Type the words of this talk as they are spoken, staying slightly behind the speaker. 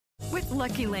With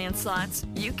Lucky Land Slots,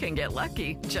 you can get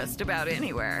lucky just about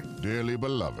anywhere. Dearly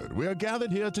beloved, we are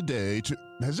gathered here today to...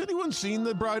 Has anyone seen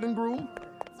the bride and groom?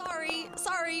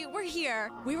 Sorry, we're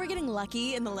here. We were getting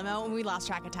lucky in the limo and we lost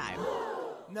track of time.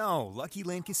 No, Lucky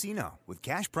Land Casino, with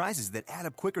cash prizes that add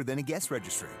up quicker than a guest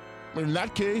registry. In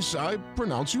that case, I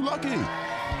pronounce you lucky.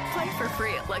 Play for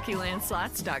free at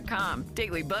LuckyLandSlots.com.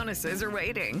 Daily bonuses are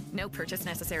waiting. No purchase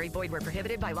necessary. Void where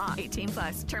prohibited by law.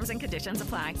 18+. Terms and conditions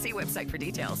apply. See website for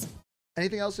details.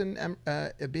 Anything else in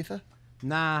Ibiza?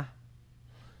 Nah.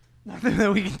 Nothing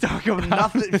that we can talk about.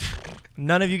 Nothing.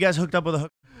 None of you guys hooked up with a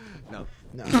hook? No.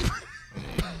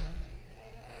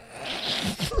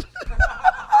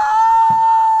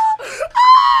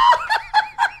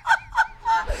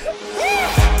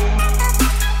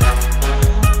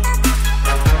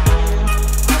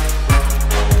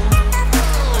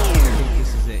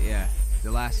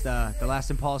 The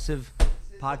last Impulsive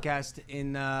podcast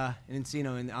in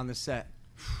Encino on the set.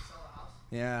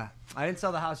 Yeah, I didn't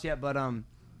sell the house yet, but I'm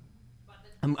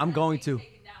going to.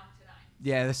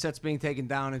 Yeah, the set's being taken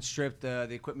down and stripped. The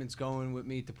equipment's going with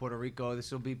me to Puerto Rico.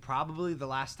 This will be probably the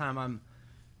last time I'm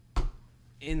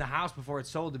in the house before it's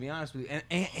sold, to be honest with you.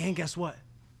 And guess what?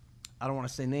 I don't want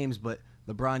to say names, but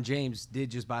LeBron James did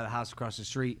just buy the house across the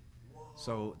street. Whoa.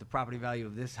 So the property value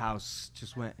of this house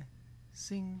just went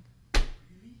sing.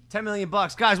 $10 million.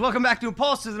 Guys, welcome back to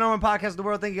Impulsive, the number one podcast in the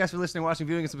world. Thank you guys for listening, watching,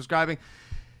 viewing, and subscribing.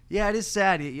 Yeah, it is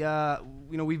sad.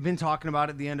 We've been talking about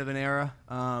it at the end of an era,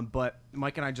 but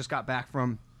Mike and I just got back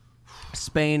from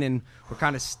Spain, and we're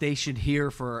kind of stationed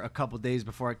here for a couple days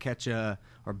before I catch a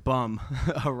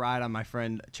ride on my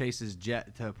friend Chase's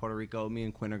jet to Puerto Rico. Me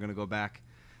and Quinn are going to go back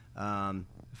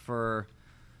for,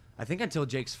 I think, until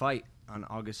Jake's fight on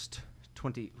August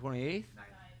 28th?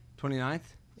 29th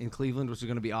in Cleveland, which is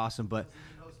going to be awesome, but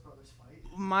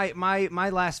my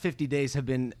last 50 days have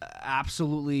been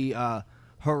absolutely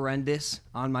horrendous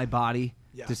on my body,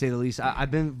 to say the least. I've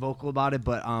been vocal about it,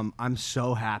 but I'm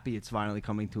so happy it's finally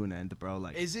coming to an end, bro.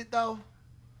 Like, is it though?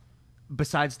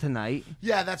 Besides tonight?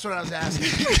 Yeah, that's what I was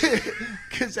asking.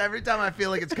 Because every time I feel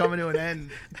like it's coming to an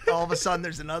end, all of a sudden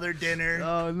there's another dinner.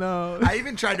 Oh no! I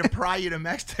even tried to pry you to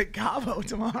Mexico Cabo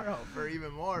tomorrow for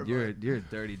even more. You're a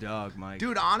dirty dog, Mike.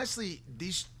 Dude, honestly,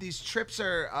 these trips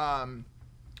are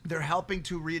they're helping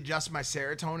to readjust my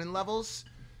serotonin levels,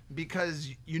 because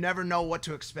you never know what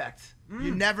to expect.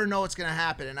 You never know what's going to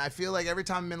happen. And I feel like every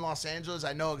time I'm in Los Angeles,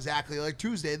 I know exactly, like,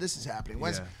 Tuesday, this is happening.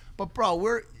 But,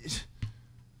 bro,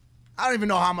 I don't even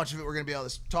know how much of it we're going to be able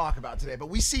to talk about today, but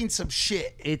we've seen some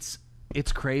shit. It's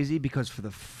crazy, because for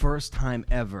the first time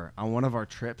ever on one of our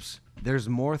trips, there's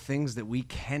more things that we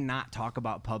cannot talk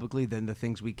about publicly than the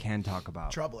things we can talk about.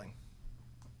 Troubling.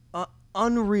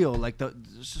 Unreal. Like,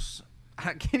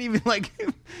 I can't even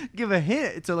give a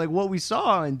hint to what we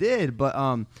saw and did,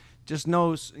 but just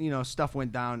know, stuff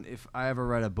went down. If I ever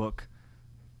read a book,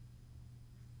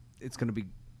 it's gonna be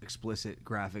explicit,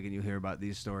 graphic, and you'll hear about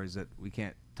these stories that we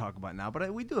can't talk about now.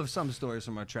 But we do have some stories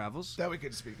from our travels that we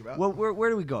could speak about. Well, where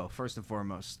do we go first and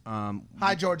foremost?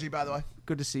 Hi, Georgie. By the way,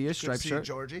 good to see you. Striped shirt,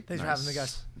 Georgie. Thanks for having me,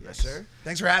 guys. Yes, sir.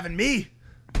 Thanks for having me.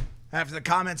 After the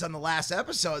comments on the last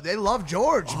episode, they love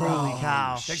George, bro. Holy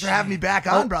cow. Thanks for having me back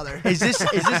on, brother. Is this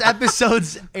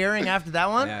episode's airing after that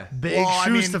one? Yeah. Big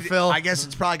shoes to fill. I guess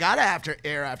it's probably got to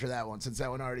air after that one, since that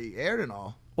one already aired and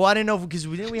all. Well, I didn't know, because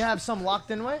we have some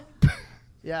locked in way?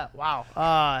 Yeah,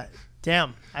 wow.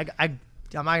 Damn.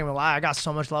 I'm not gonna lie, I got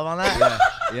so much love on that.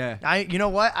 Yeah. You know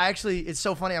what? It's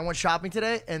so funny. I went shopping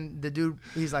today, and the dude,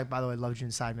 he's like, by the way, loved you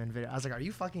in Sidemen video. I was like, are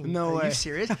you you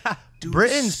serious? Dude,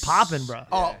 Britain's popping, bro.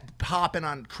 Oh, popping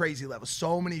on crazy levels.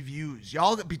 So many views.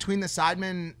 Y'all, between the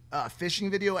Sidemen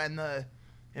fishing video and the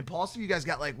Impulsive, you guys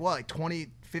got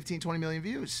 15, 20 million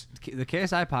views. The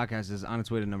KSI podcast is on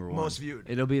its way to number one. Most viewed.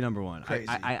 It'll be number one. Crazy.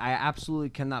 I absolutely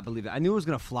cannot believe it. I knew it was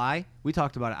going to fly. We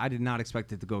talked about it. I did not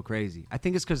expect it to go crazy. I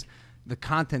think it's because the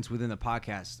contents within the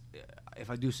podcast,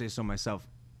 if I do say so myself,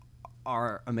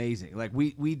 are amazing. Like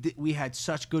we had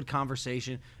such good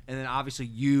conversation, and then obviously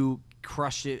you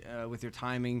crushed it with your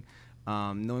timing,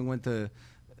 knowing when to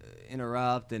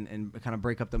interrupt and kind of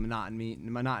break up the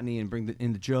monotony and bring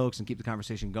in the jokes and keep the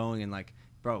conversation going. And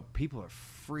bro, people are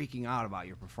freaking out about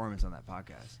your performance on that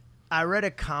podcast. I read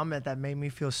a comment that made me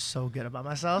feel so good about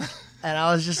myself, and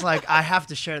I was just like, I have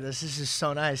to share this. This is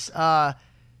so nice.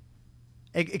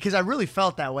 Because I really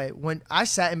felt that way when I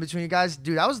sat in between you guys,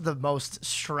 dude. I was the most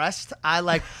stressed. I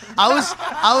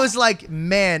was like,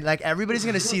 man, everybody's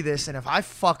gonna see this, and if I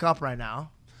fuck up right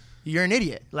now, you're an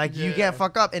idiot. You can't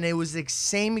fuck up. And it was the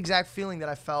same exact feeling that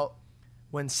I felt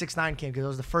when 6ix9ine came, because it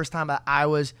was the first time that I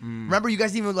was. Remember, you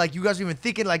guys were even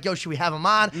thinking yo, should we have him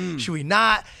on? Should we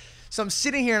not? So I'm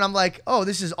sitting here and I'm like, oh,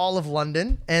 this is all of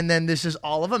London, and then this is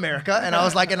all of America, and I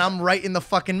was like, and I'm right in the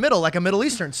fucking middle, like a Middle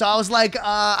Eastern. So I was like,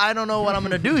 I don't know what I'm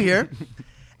gonna do here.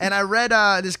 And I read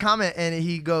this comment, and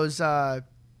he goes,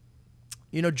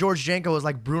 George Janko was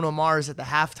like Bruno Mars at the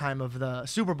halftime of the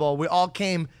Super Bowl. We all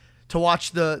came to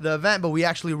watch the event, but we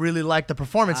actually really liked the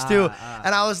performance too.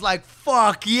 And I was like,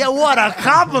 fuck yeah, what a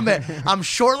compliment. I'm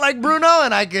short like Bruno,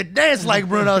 and I could dance like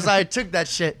Bruno, so I took that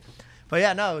shit. But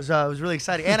yeah, no, it was really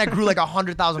exciting, and I grew like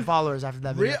 100,000 followers after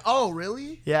that video. Oh,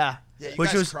 really? Yeah. Yeah, you which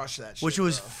guys was crushed that shit, which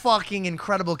was bro. fucking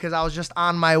incredible because I was just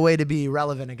on my way to be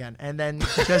relevant again, and then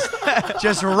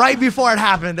just right before it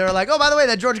happened, they were like, "Oh, by the way,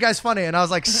 that George guy's funny," and I was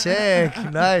like, "Sick,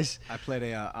 nice." I played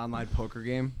a online poker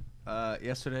game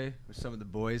yesterday with some of the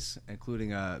boys,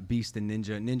 including Beast and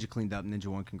Ninja. Ninja cleaned up. Ninja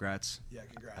won. Congrats. Yeah,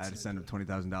 congrats. I had to send him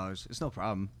 $20,000. It's no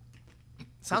problem.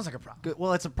 Sounds like a problem. Good.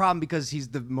 Well, it's a problem because he's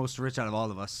the most rich out of all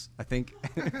of us, I think.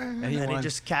 And And he won.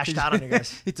 just cashed out on you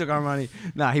guys. He took our money.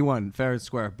 Nah, he won fair and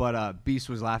square. But Beast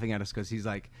was laughing at us because he's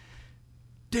like,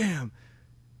 "Damn,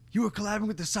 you were collabing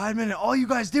with the Sidemen, and all you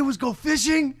guys did was go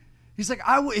fishing." He's like,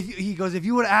 he goes, "If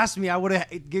you would have asked me, I would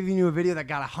have given you a video that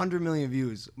got 100 million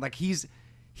views." Like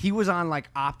he was on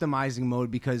like optimizing mode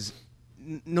because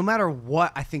no matter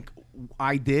what I think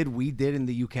we did in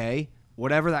the UK.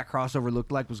 Whatever that crossover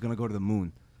looked like was going to go to the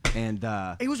moon. And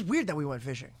It was weird that we went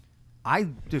fishing.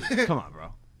 dude, come on, bro.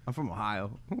 I'm from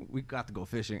Ohio. We got to go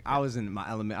fishing. I was in my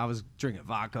element. I was drinking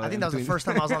vodka. I think that was the first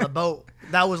time I was on the boat.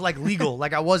 That was like legal.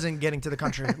 Like I wasn't getting to the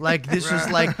country. Like this was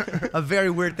like a very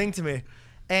weird thing to me.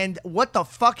 And what the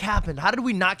fuck happened? How did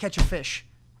we not catch a fish?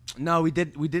 No, we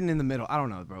didn't in the middle. I don't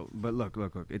know, bro. But look.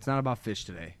 It's not about fish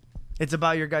today. It's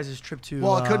about your guys' trip to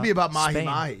Well, it could be about Spain.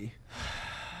 mahi-mahi.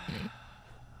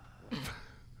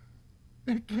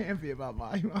 It can't be about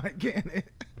mahi-mahi, can it?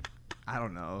 I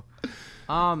don't know.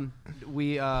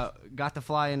 We got to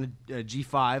fly in a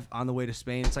G5 on the way to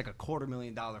Spain. It's like a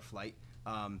 $250,000 flight.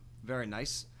 Very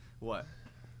nice. What?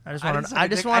 I just I want didn't to. suck I a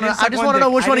just dick. want to know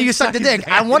which I one of didn't you sucked the suck his dick.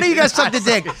 dick. One of you guys sucked the I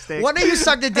dick. sucked his dick. One of you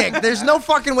sucked the dick. There's no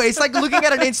fucking way. It's like looking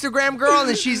at an Instagram girl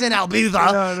and she's in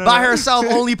Ibiza No. by herself,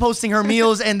 only posting her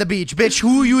meals and the beach. Bitch,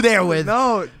 who you there with?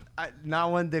 No,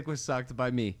 not one dick was sucked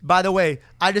by me. By the way,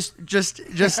 I just.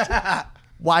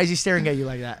 Why is he staring at you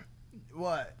like that?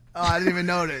 What? Oh, I didn't even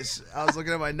notice. I was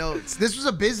looking at my notes. This was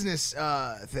a business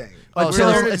thing. Oh, We're so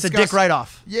there to it's a discuss- dick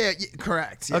write-off. Yeah,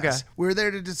 correct. Yes. Okay. We're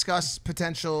there to discuss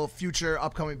potential future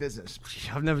upcoming business.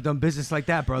 I've never done business like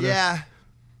that, brother. Yeah.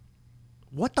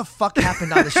 What the fuck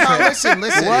happened on this trip? No, listen.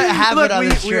 What happened Look, on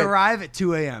this we trip? arrive at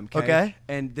 2 a.m. Okay.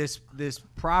 And this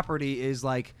property is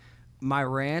like my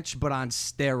ranch, but on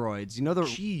steroids. You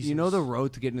know the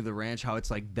road to get into the ranch, how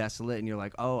it's like desolate, and you're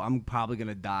like, oh, I'm probably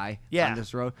gonna die on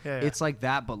this road. Yeah. It's like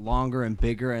that, but longer and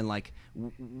bigger, and like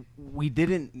we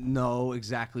didn't know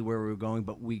exactly where we were going,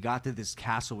 but we got to this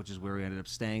castle, which is where we ended up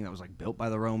staying. That was like built by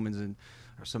the Romans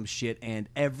or some shit, and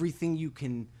everything you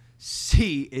can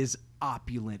see is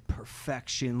opulent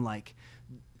perfection, like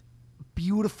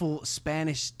beautiful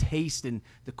Spanish taste, and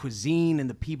the cuisine and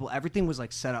the people, everything was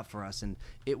like set up for us, and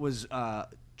it was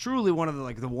truly one of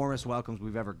the warmest welcomes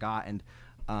we've ever got. And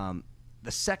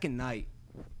the second night,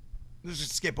 Let's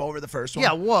just skip over the first one.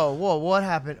 Yeah. Whoa. What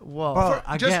happened? Whoa. Bro,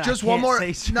 again, just I one can't more.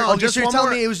 say certain. No, Okay, just so you're one telling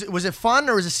more. me was it fun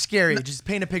or was it scary? Just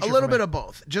paint a picture. A little for me. bit of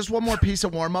both. Just one more piece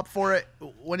of warm up for it.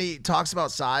 When he talks about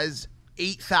size,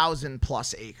 8,000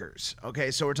 plus acres.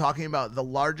 Okay, so we're talking about the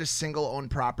largest single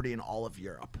owned property in all of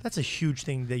Europe. That's a huge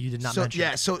thing that you did not So mention.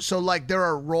 yeah, so like there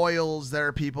are royals, there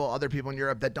are other people in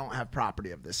Europe that don't have property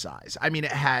of this size. I mean,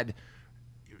 it had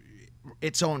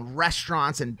its own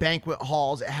restaurants and banquet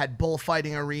halls. It had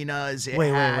bullfighting arenas. It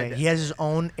Wait. He has his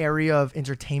own area of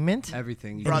entertainment.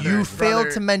 everything. And Brother, you failed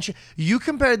brother. to mention. You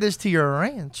compared this to your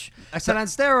ranch. I said on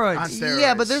steroids. On steroids.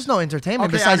 Yeah, but there's no entertainment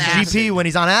Okay, besides on GP acid. when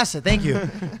he's on acid. Thank you.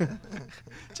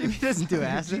 Jimmy doesn't do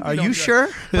acid. Are you sure?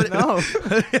 But no.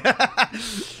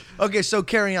 Okay, so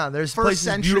carry on. There's First places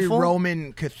century beautiful.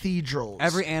 Roman cathedrals.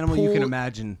 Every animal you can pool-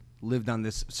 imagine lived on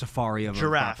this safari of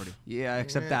Giraffe. a property. Yeah,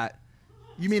 except that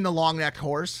You mean the long-necked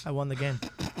horse? I won the game.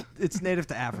 it's native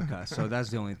to Africa, so that's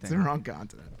the only It's the thing. wrong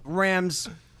continent. Rams,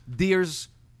 deers,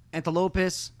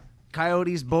 antelopes,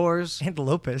 coyotes, boars.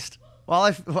 Antelopist. Well,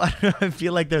 I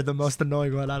feel like they're the most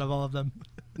annoying one out of all of them.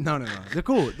 No. They're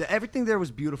cool. Everything there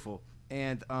was beautiful.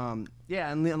 And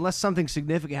unless something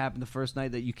significant happened the first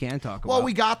night that you can talk about. Well,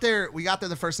 we got there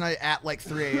the first night at like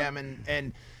 3 a.m.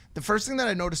 and the first thing that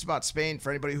I noticed about Spain, for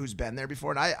anybody who's been there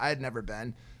before, and I had never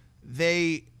been,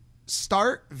 they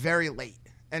start very late.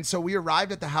 And so we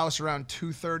arrived at the house around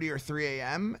 2:30 or 3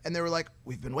 a.m. and they were like,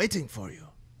 "We've been waiting for you,"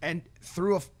 and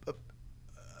threw a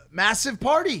massive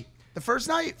party the first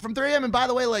night from 3 a.m. And by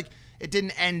the way, like it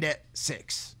didn't end at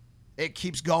 6. It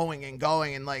keeps going and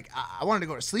going, and like I wanted to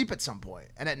go to sleep at some point.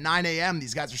 And at 9 a.m.,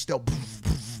 these guys are still.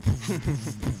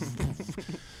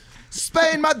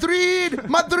 Spain, Madrid.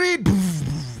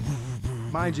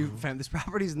 Mind you, fam, this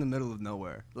property's in the middle of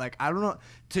nowhere. Like, I don't know,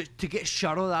 to get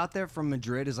shuttled out there from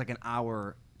Madrid is like an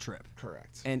hour trip.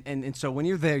 Correct. And so when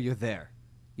you're there, you're there.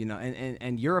 You know,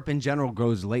 and Europe in general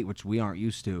goes late, which we aren't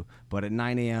used to. But at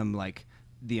 9 a.m., like,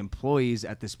 the employees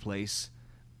at this place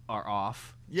are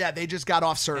off. Yeah, they just got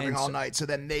off serving all night, so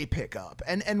then they pick up.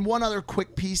 And one other quick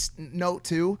note,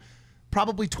 too.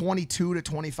 Probably 22 to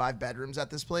 25 bedrooms at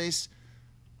this place.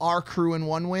 Our crew in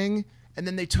one wing. And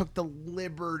then they took the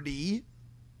liberty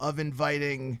of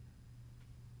inviting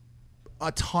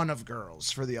a ton of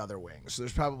girls for the other wing. So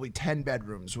there's probably 10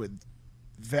 bedrooms with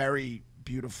very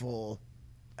beautiful,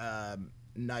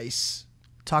 nice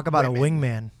Talk about women. a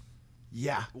wingman.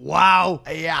 Yeah. Wow.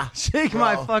 Yeah. Shake bro.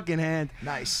 my fucking hand.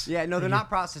 Nice. Yeah, no, they're not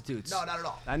prostitutes. No, not at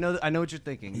all. I know what you're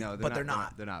thinking. No, But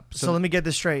not. They're not. So let me get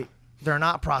this straight. They're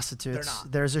not prostitutes. They're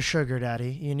not. There's a sugar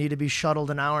daddy. You need to be shuttled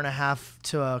an hour and a half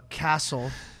to a castle.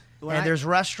 When There's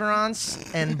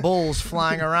restaurants and bulls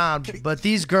flying around. But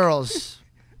these girls,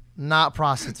 not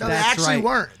prostitutes. No, That's they actually right.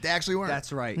 weren't. They actually weren't.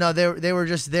 That's right. No, they were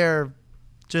just there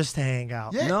just to hang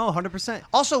out. Yeah. No, 100%.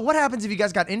 Also, what happens if you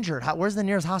guys got injured? Where's the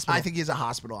nearest hospital? I think he has a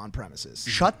hospital on premises.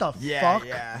 Shut the Yeah, fuck.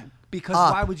 yeah. Because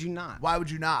Up. why would you not? Why would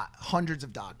you not? Hundreds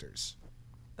of doctors.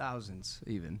 Thousands,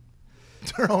 even.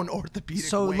 Their own orthopedic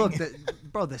So wing. look,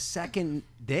 the second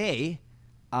day,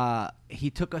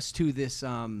 he took us to this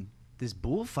this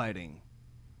bullfighting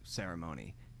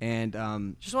ceremony, and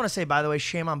Just want to say, by the way,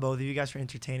 shame on both of you guys for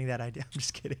entertaining that idea. I'm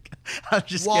just kidding. I'm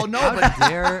just Well, kidding.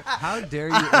 no, how dare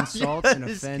you insult and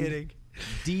just offend kidding.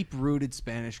 deep-rooted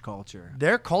Spanish culture?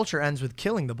 Their culture ends with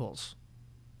killing the bulls.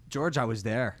 George, I was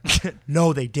there.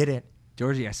 No, they didn't.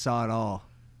 Georgie, I saw it all.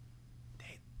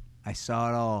 I saw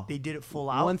it all. They did it full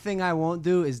out. One thing I won't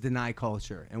do is deny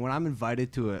culture. And when I'm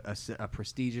invited to a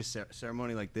prestigious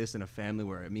ceremony like this in a family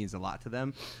where it means a lot to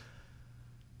them,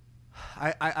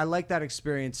 I like that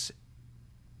experience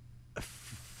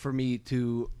for me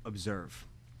to observe.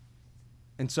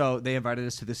 And so they invited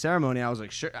us to the ceremony. I was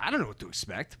like, sure. I don't know what to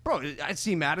expect, bro. I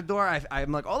see Matador.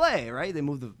 I'm like, ole, right? They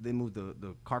move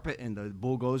the carpet, and the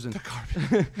bull goes and the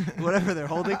carpet, whatever they're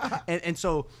holding. And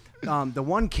so the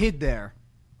one kid there,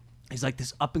 he's like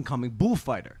this up and coming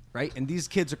bullfighter, right? And these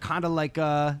kids are kind of like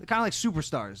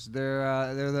superstars.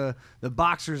 They're the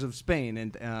boxers of Spain,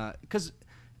 and because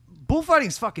bullfighting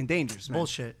is fucking dangerous, man.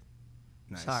 Bullshit.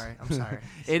 Nice. Sorry, I'm sorry.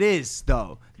 It is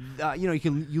though.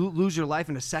 You lose your life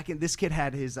in a second. This kid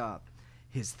had his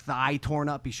thigh torn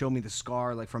up. He showed me the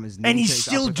scar like from his knee. And he's to his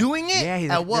still upper- doing it?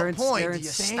 Yeah. At what they're point They're do you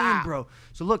insane, stop? bro.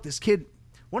 So look, this kid,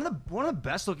 one of the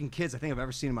best looking kids I think I've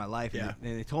ever seen in my life. Yeah.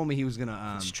 And they told me he was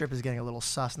gonna. This trip is getting a little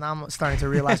sus. Now I'm starting to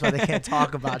realize why they can't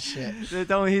talk about shit. They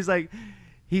told me he's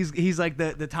like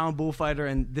the town bullfighter,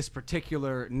 and this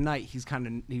particular night he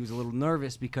was a little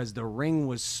nervous because the ring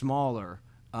was smaller,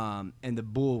 and the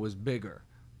bull was bigger,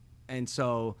 and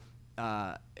so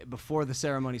before the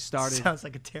ceremony started. Sounds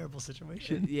like a terrible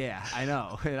situation. Yeah, I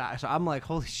know. So I'm like,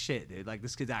 holy shit, dude! Like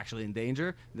this kid's actually in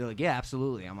danger. They're like, yeah,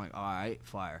 absolutely. I'm like, all right,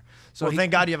 fire. So Well,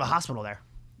 thank God you have a hospital there.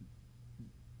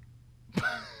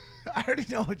 I already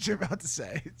know what you're about to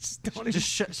say. Just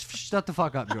shut the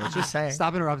fuck up, George. Just saying.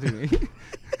 Stop interrupting me.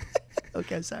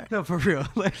 Okay, sorry. No, for real.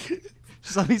 Like,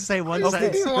 just let me say one I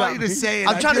sentence. didn't want you to say it.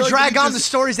 I'm trying to drag on the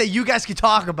stories that you guys could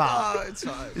talk about. Oh, it's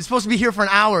fine. It's supposed to be here for an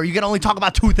hour. You can only talk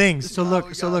about two things. So we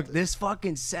got look, this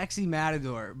fucking sexy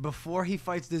matador, before he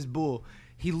fights this bull,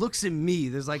 he looks at me.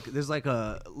 There's like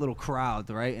a little crowd,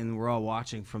 right? And we're all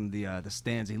watching from the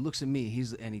stands. He looks at me.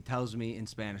 He tells me in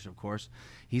Spanish, of course.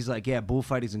 He's like, yeah,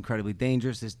 bullfighting is incredibly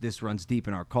dangerous. This runs deep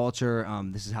in our culture.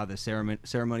 This is how the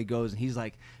ceremony goes. And he's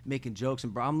like making jokes.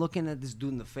 And bro, I'm looking at this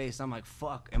dude in the face. I'm like,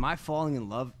 fuck, am I falling in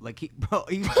love? Like, he's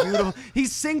beautiful. He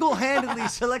single-handedly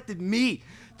selected me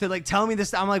to like tell me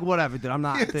this. I'm like, whatever, dude. I'm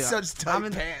not. He had dude, such tight I'm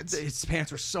in- pants. His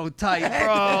pants were so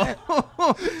tight,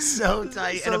 bro. So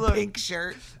tight So and a look, pink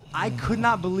shirt. I could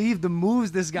not believe the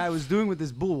moves this guy was doing with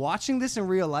this bull. Watching this in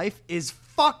real life is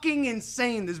fucking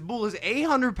insane. This bull is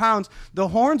 800 pounds. The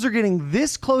horns are getting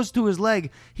this close to his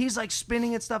leg. He's like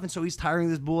spinning and stuff, and so he's tiring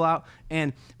this bull out.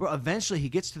 And bro, eventually he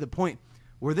gets to the point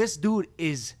where this dude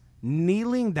is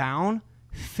kneeling down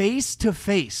face to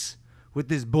face with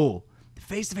this bull.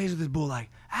 Face to face with this bull, like,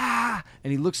 ah.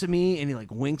 And he looks at me and he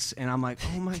like winks, and I'm like,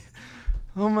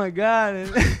 oh my God.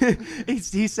 And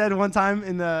he said one time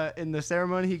in the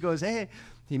ceremony, he goes, hey,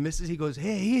 he misses. He goes,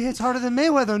 hey, he hits harder than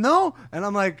Mayweather, no? And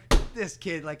I'm like, this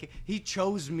kid, like, he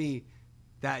chose me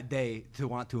that day to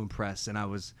want to impress, and I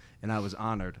was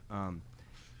honored.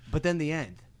 But then the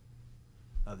end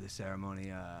of the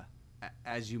ceremony,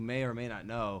 as you may or may not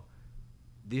know,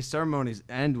 these ceremonies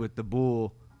end with the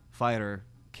bull fighter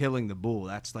killing the bull.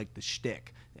 That's like the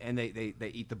shtick. And they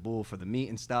eat the bull for the meat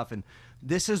and stuff. And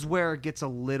this is where it gets a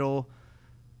little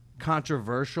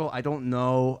controversial. I don't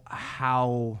know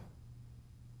how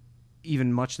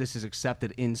even much this is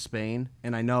accepted in Spain.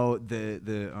 And I know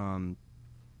the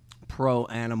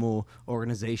pro-animal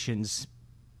organizations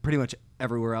pretty much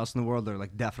everywhere else in the world are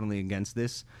like definitely against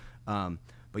this.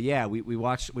 But yeah, we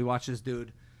watched this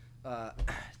dude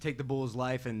take the bull's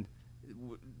life, and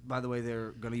by the way,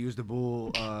 they're going to use the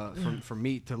bull for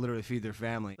meat to literally feed their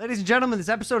family. Ladies and gentlemen, this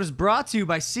episode is brought to you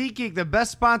by SeatGeek, the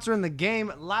best sponsor in the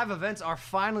game. Live events are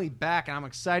finally back, and I'm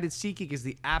excited. SeatGeek is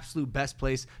the absolute best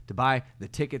place to buy the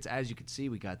tickets. As you can see,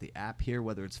 we got the app here,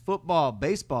 whether it's football,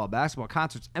 baseball, basketball,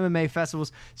 concerts, MMA,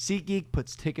 festivals. SeatGeek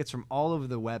puts tickets from all over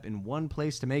the web in one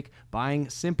place to make buying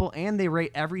simple, and they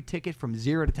rate every ticket from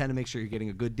 0 to 10 to make sure you're getting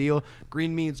a good deal.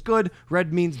 Green means good,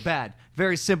 red means bad.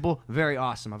 Very simple, very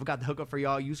awesome. I've got the hookup for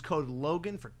y'all. Use code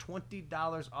Logan for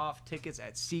 $20 off tickets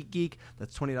at SeatGeek.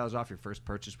 That's $20 off your first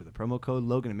purchase with the promo code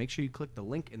Logan. And make sure you click the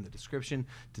link in the description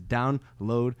to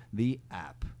download the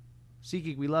app.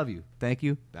 SeatGeek, we love you. Thank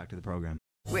you. Back to the program.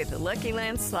 With the Lucky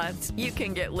Land Slots, you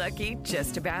can get lucky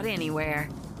just about anywhere.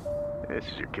 This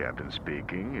is your captain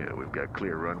speaking. We've got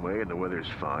clear runway and the weather's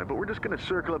fine, but we're just going to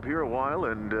circle up here a while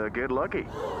and get lucky.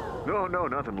 No,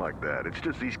 nothing like that. It's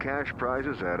just these cash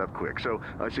prizes add up quick. So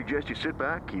I suggest you sit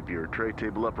back, keep your tray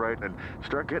table upright, and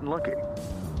start getting lucky.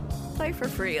 Play for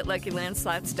free at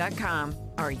LuckyLandSlots.com.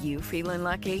 Are you feeling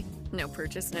lucky? No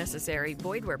purchase necessary.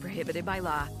 Void where prohibited by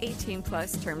law.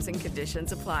 18+ terms and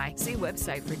conditions apply. See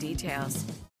website for details.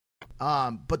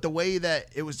 But the way that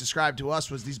it was described to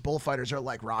us was these bullfighters are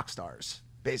like rock stars,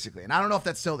 basically. And I don't know if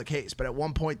that's still the case, but at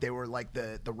one point they were like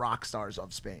the rock stars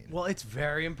of Spain. Well, it's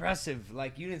very impressive.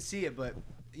 Like, you didn't see it, but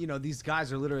you know, these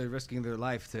guys are literally risking their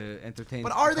life to entertain.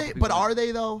 But are they? But are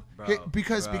they though?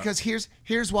 Because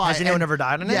here's why. Has anyone ever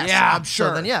died in it? Yes, Yeah, I'm sure.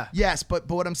 So then, yeah. Yes, but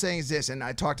what I'm saying is this, and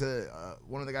I talked to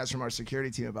one of the guys from our security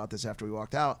team about this after we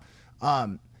walked out.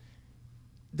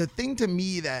 The thing to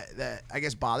me that I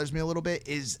guess bothers me a little bit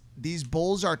is these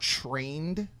bulls are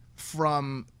trained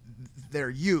from their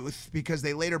youth, because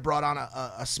they later brought on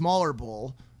a smaller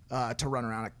bull to run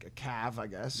around, a calf, I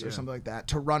guess, or something like that,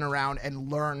 to run around and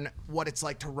learn what it's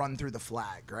like to run through the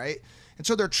flag, right? And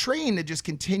so they're trained to just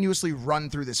continuously run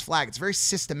through this flag. It's very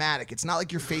systematic. It's not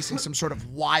like you're facing some sort of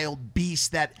wild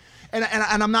beast that, and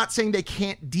I'm not saying they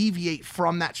can't deviate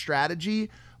from that strategy,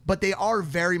 but they are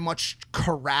very much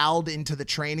corralled into the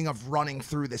training of running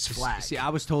through this flag. See, I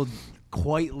was told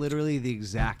quite literally the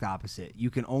exact opposite. You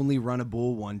can only run a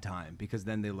bull one time because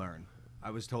then they learn.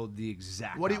 I was told the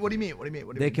exact What do you mean?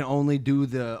 They can only do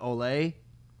the ole. Well,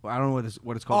 I don't know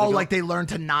what it's called. Oh, like they learn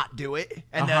to not do it,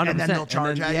 and then they'll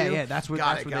charge at you? Yeah, that's where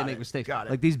they make mistakes. Got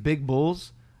it. Like, these big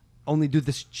bulls only do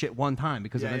this shit one time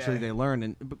because eventually they learn.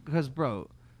 And because, bro,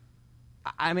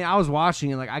 I mean, I was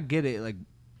watching and, like, I get it, like,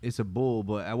 it's a bull,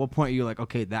 but at what point are you like,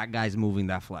 okay, that guy's moving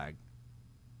that flag?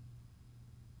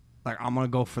 Like, I'm going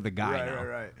to go for the guy now.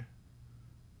 Right.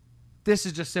 This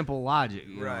is just simple logic,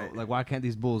 you know? Like, why can't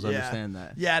these bulls understand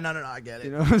that? Yeah, no, I get it.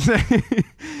 You know what I'm saying?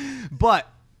 But,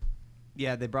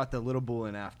 yeah, they brought the little bull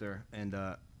in after, and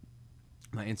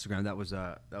my Instagram, that was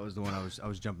the one I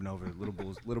was jumping over.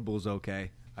 Little bull's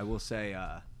okay. I will say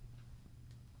I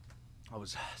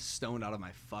was stoned out of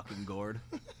my fucking gourd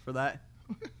for that.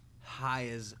 High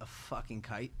as a fucking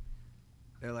kite.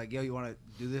 They're like, yo, you want to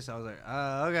do this? I was like,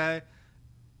 okay.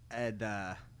 And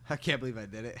I can't believe I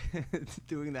did it.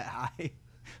 Doing that high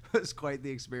was quite the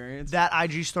experience. That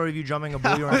IG story of you jumping a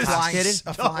bull, you were intoxicated?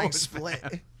 A flying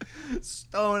split.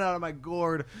 Stoned out of my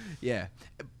gourd. Yeah.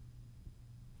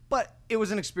 But it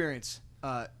was an experience,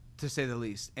 to say the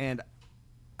least. And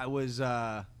I was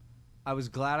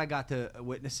glad I got to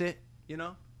witness it, you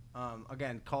know?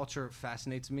 Again, culture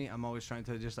fascinates me. I'm always trying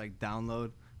to just, like,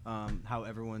 download how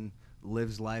everyone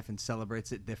lives life and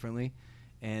celebrates it differently.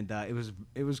 And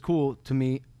it was cool to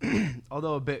me,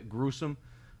 although a bit gruesome.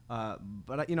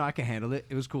 But you know, I can handle it.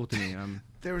 It was cool to me.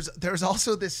 There was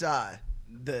also this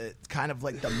the kind of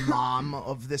like the mom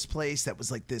of this place that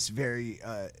was like this very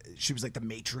she was like the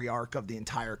matriarch of the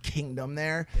entire kingdom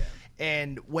there. Yeah.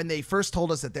 And when they first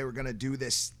told us that they were gonna do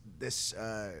this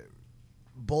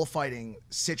bullfighting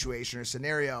situation or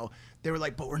scenario, they were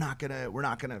like, but we're not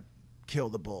gonna kill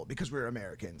the bull because we were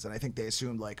Americans. And I think they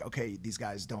assumed like, okay, these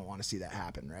guys don't want to see that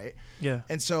happen, right? Yeah.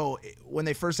 And so when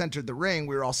they first entered the ring,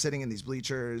 we were all sitting in these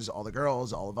bleachers, all the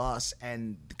girls, all of us,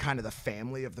 and kind of the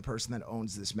family of the person that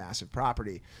owns this massive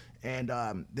property. And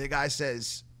the guy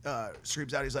says,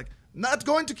 screams out, he's like, not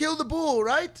going to kill the bull,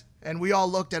 right? And we all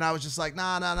looked, and I was just like,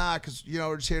 nah, because, you know,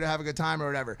 we're just here to have a good time or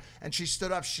whatever. And she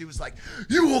stood up. She was like,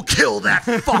 you will kill that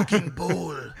fucking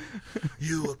bull.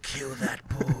 You will kill that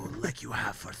bull like you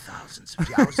have for thousands of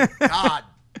years. I was like, God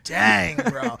dang,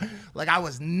 bro. Like, I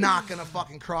was not going to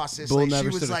fucking cross this. Bull Like, never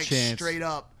she was, stood a like, chance. straight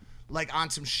up, like, on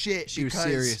some shit. She was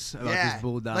serious about this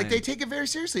bull dying. Like, they take it very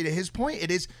seriously. To his point, it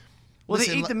is. Well,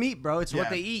 listen, they eat the meat, bro. It's what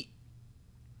they eat.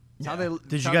 It's how they,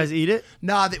 Did you guys eat it?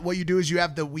 Nah, what you do is you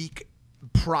have the week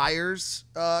prior's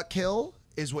kill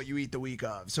is what you eat the week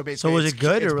of. So basically, So was it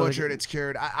good it's or was it butchered, good? it's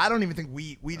cured. I don't even think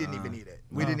we didn't even eat it.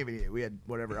 We didn't even eat it. We had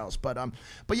whatever else. But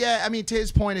yeah, I mean, to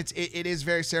his point, it is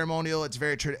very ceremonial. It's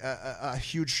very a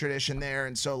huge tradition there,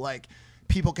 and so like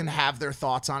people can have their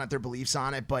thoughts on it, their beliefs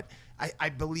on it. But I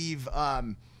believe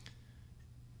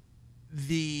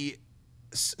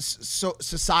so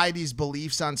society's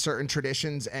beliefs on certain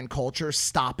traditions and cultures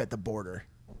stop at the border,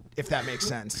 if that makes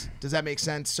sense. Does that make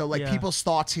sense? So like people's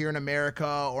thoughts here in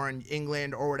America or in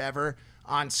England or whatever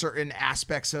on certain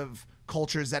aspects of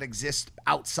cultures that exist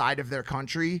outside of their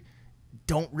country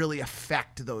don't really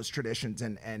affect those traditions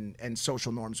and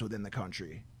social norms within the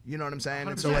country. You know what I'm saying?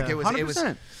 And so like it was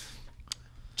 100%.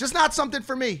 just not something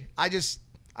for me. I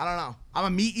don't know. I'm a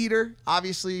meat eater,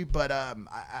 obviously, but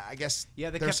I guess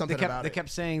there's something about it. They kept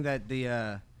saying that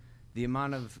the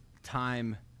amount of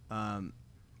time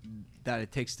that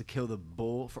it takes to kill the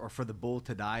bull or for the bull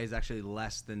to die is actually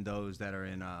less than those that are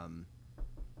in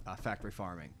factory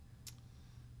farming.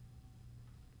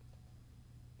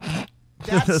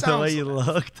 That sounds, the way you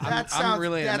looked. That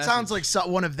sounds like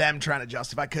one of them trying to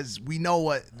justify, because we know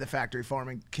what the factory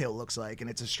farming kill looks like, and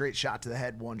it's a straight shot to the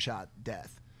head, one shot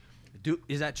death.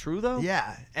 Is that true though?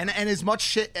 Yeah, and as much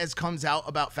shit as comes out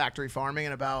about factory farming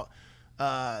and about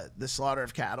the slaughter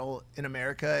of cattle in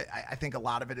America, I think a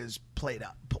lot of it is played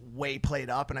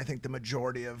up, and I think the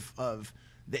majority of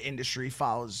the industry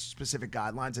follows specific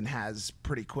guidelines and has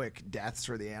pretty quick deaths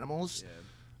for the animals. Yeah.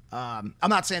 I'm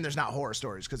not saying there's not horror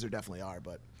stories, because there definitely are,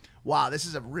 but wow, this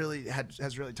is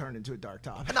has really turned into a dark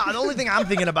topic. No, the only thing I'm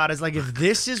thinking about is like, if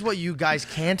this is what you guys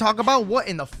can talk about, what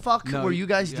in the fuck were you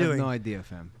guys doing? You have no idea,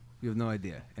 fam. You have no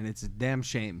idea, and it's a damn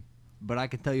shame. But I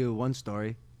can tell you one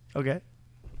story. Okay.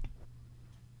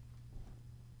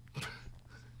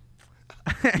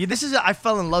 This is I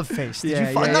fell in love face. Did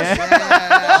you called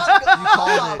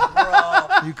it,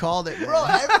 bro. You called it, bro.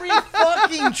 Every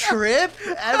fucking trip,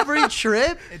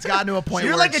 it's gotten to a point.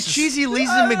 You're where like a it's just, cheesy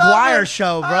Lisa McGuire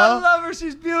show, bro. I love her.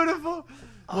 She's beautiful.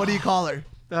 What do you call her?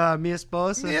 Mi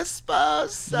esposa. Mi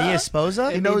esposa. Mi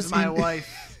esposa. It knows my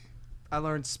wife. I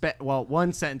learned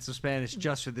one sentence of Spanish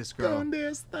just for this girl. ¿Dónde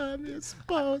está mi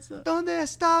esposa? ¿Dónde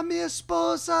está mi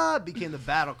esposa? Became the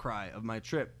battle cry of my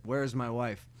trip. Where is my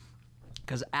wife?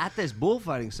 Because at this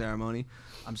bullfighting ceremony,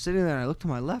 I'm sitting there and I look to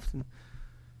my left and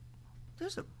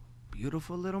there's a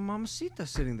beautiful little mamacita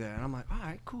sitting there, and I'm like, all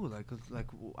right, cool. Like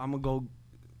I'm gonna go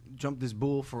jump this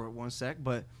bull for 1 sec,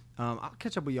 but I'll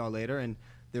catch up with y'all later. And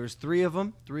there was three of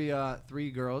them,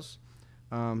 three girls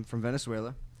from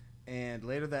Venezuela. And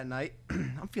later that night,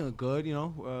 I'm feeling good, you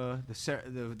know. The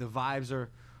vibes are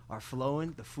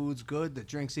flowing. The food's good. The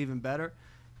drink's even better.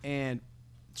 And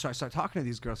so I start talking to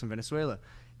these girls from Venezuela.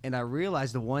 And I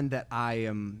realize the one that I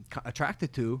am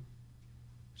attracted to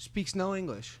speaks no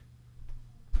English.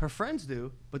 Her friends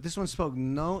do, but this one spoke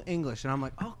no English. And I'm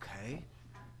like, okay,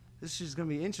 this is going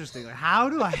to be interesting. Like, how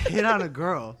do I hit on a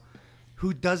girl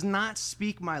who does not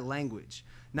speak my language?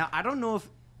 Now, I don't know if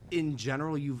in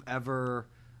general you've ever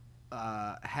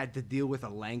had to deal with a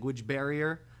language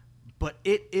barrier, but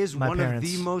it is one of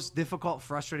the most difficult,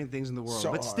 frustrating things in the world.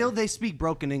 But still, they speak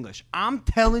broken English. I'm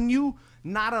telling you,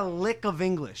 not a lick of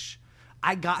English.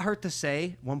 I got her to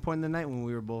say, one point in the night when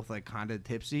we were both like kind of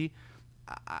tipsy,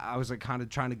 I was like kind of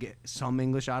trying to get some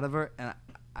English out of her, and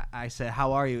I said,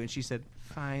 how are you? And she said,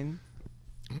 fine.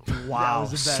 Wow.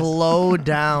 Slow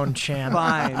down, champ.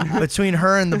 Fine. Between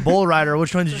her and the bull rider,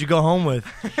 which one did you go home with?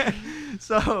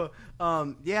 So,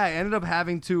 yeah, I ended up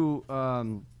having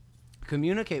to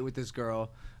communicate with this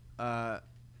girl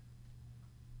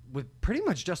with pretty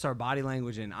much just our body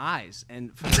language and eyes.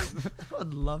 And I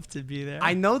would love to be there.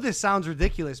 I know this sounds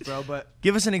ridiculous, bro, but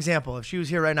give us an example. If she was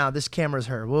here right now, this camera's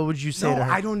her. What would you say to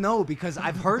her? I don't know, because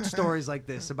I've heard stories like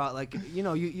this about, like, you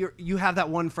know, you have that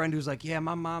one friend who's like, yeah,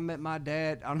 my mom met my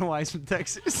dad. I don't know why he's from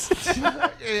Texas.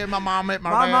 Yeah, my mom met my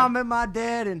dad. dad. My mom met my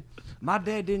dad, and my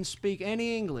dad didn't speak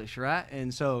any English, right?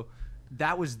 And so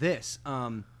that was this.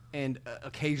 And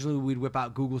occasionally we'd whip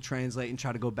out Google Translate and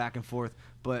try to go back and forth.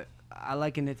 But I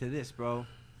liken it to this, bro.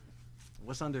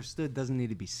 What's understood doesn't need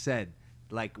to be said.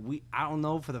 Like, I don't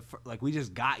know we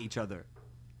just got each other.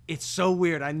 It's so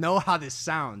weird. I know how this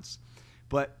sounds,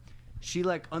 but she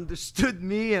like understood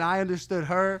me and I understood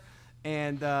her,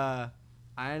 and I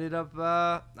ended up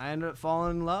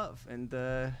falling in love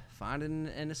and finding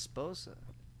an esposa.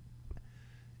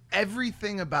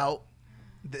 Everything about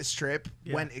this trip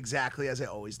went exactly as it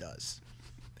always does.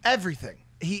 Everything.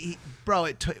 Bro,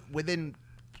 it took within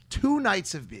 2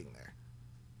 nights of being there.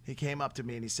 He came up to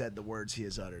me and he said the words he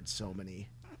has uttered so many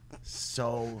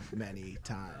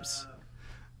times.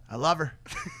 I love her.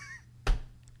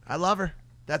 I love her.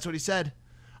 That's what he said.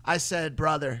 I said,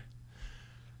 brother,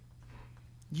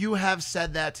 you have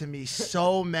said that to me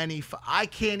so many. I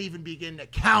can't even begin to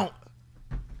count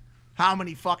how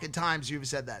many fucking times you've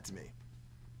said that to me.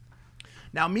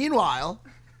 Now, meanwhile,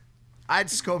 I'd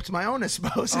scoped my own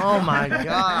esposa. Oh my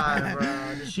god,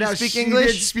 bro! Did she speak English?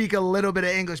 She did speak a little bit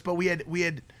of English, but we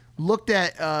had looked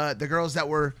at the girls that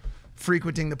were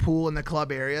frequenting the pool and the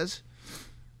club areas.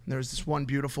 And there was this one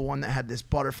beautiful one that had this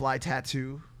butterfly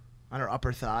tattoo on her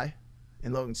upper thigh,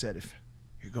 and Logan said, "If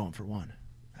you're going for one,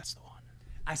 that's the one."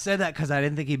 I said that because I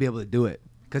didn't think he'd be able to do it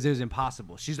because it was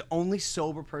impossible. She's the only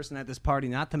sober person at this party.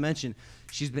 Not to mention,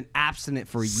 she's been abstinent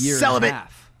for a year and a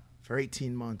half. For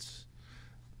 18 months.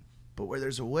 But where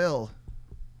there's a will,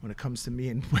 when it comes to me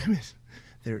and women,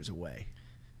 there's a way.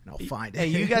 And I'll find it. Hey,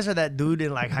 you guys are that dude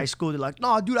in like high school. They're like,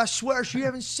 no, dude, I swear she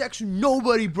having sex with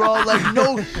nobody, bro. Like,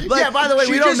 no. Like, yeah, by the way,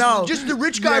 we don't know. Just the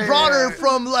rich guy brought her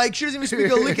from, like, she doesn't even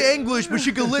speak a lick of English, but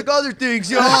she can lick other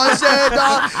things. You know what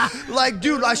I'm saying? Like,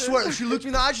 dude, I swear. She looked me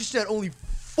in the eye. She said only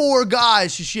 4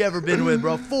 guys she ever been with,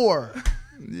 bro. 4. Yeah.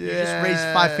 You just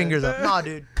raised 5 fingers up. Nah,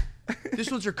 dude.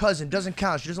 This one's her cousin. Doesn't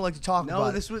count. She doesn't like to talk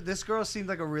about it. No, this girl seemed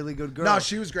like a really good girl. No,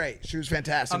 she was great. She was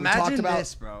fantastic. Imagine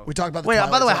this, bro. We talked about the Wait,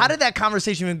 Twilight by the way, Zone. how did that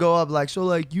conversation even go up? Like, so,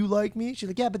 like, you like me? She's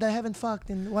like, yeah, but I haven't fucked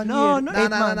in 1 year.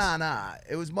 No.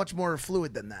 It was much more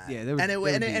fluid than that. Yeah,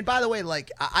 and by the way,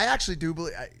 like, I actually do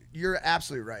believe you're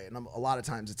absolutely right. And a lot of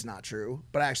times it's not true,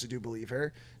 but I actually do believe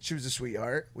her. She was a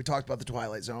sweetheart. We talked about the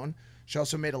Twilight Zone. She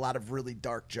also made a lot of really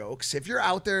dark jokes. If you're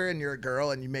out there and you're a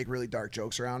girl and you make really dark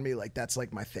jokes around me, like, that's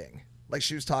like my thing. Like,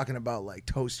 she was talking about, like,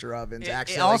 toaster ovens.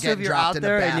 Actually, also, like, if you're dropped out in a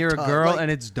there and you're a bathtub. girl Like, and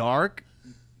it's dark,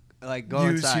 like, go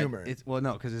use inside. humor. Well,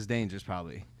 no, because it's dangerous,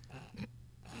 probably.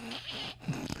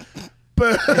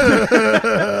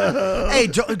 Hey,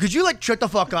 could you, like, shut the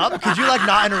fuck up? Could you, like,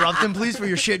 not interrupt him, please, for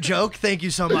your shit joke? Thank you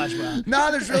so much, bro. No,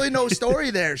 there's really no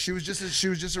story there. She was just a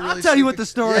really. I'll tell you what the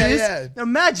story is. Yeah.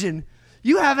 Imagine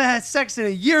you haven't had sex in a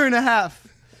year and a half.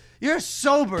 You're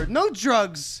sober, no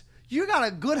drugs. You got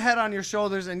a good head on your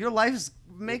shoulders, and your life's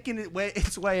making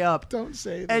its way up. Don't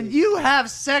say that. And you have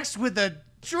sex with a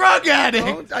drug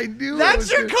addict. I knew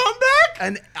That's your comeback?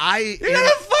 And You're gonna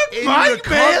fuck in Mike,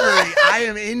 recovery. man? I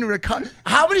am in recovery.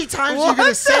 How many times are you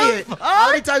gonna say it? How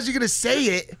many times are you gonna say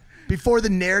it before the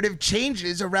narrative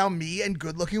changes around me and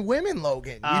good-looking women,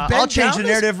 Logan? I'll change the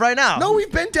narrative right now. No,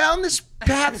 we've been down this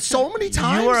path so many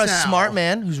times. You are a now. smart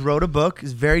man who's wrote a book,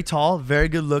 is very tall, very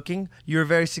good looking. You're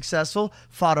very successful,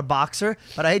 fought a boxer.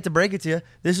 But I hate to break it to you,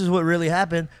 this is what really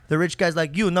happened. The rich guy's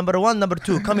like, you, number 1, number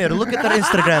 2, come here, look at their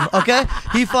Instagram, okay?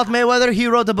 He fought Mayweather, he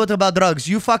wrote a book about drugs.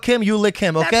 You fuck him, you lick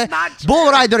him, okay? That's not true.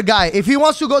 Bull rider guy, if he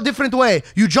wants to go different way,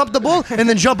 you jump the bull and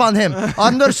then jump on him.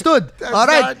 Understood? All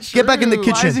right, not get back in the true.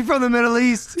 kitchen. Why is he from the Middle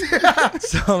East?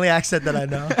 It's the only accent that I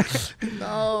know.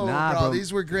 No, Nah, bro, bro.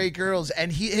 these were great girls.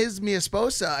 And his mi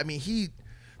esposa, I mean,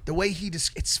 the way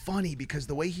it's funny because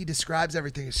the way he describes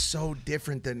everything is so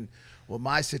different than what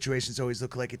my situations always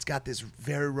look like. It's got this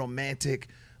very romantic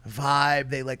vibe.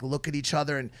 They like look at each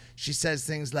other and she says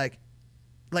things like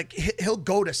he'll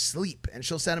go to sleep and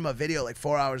she'll send him a video like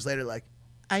 4 hours later like,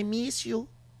 I miss you.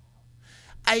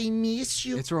 I miss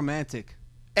you. It's romantic.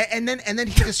 And then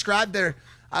he described their,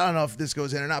 I don't know if this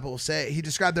goes in or not, but we'll say it. He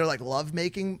described their like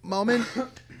lovemaking moment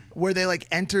where they like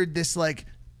entered this like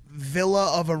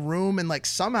villa of a room and like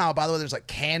somehow, by the way, there's like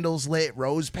candles lit,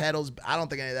 rose petals. I don't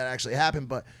think any of that actually happened,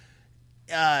 but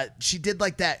she did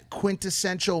like that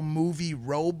quintessential movie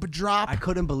robe drop. I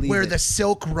couldn't believe where it. the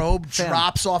silk robe Fam.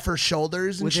 drops off her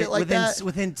shoulders and shit like that.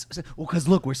 Well, because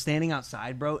look, we're standing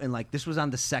outside, bro, and like this was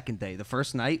on the second day. The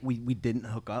first night we didn't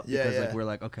hook up because like we're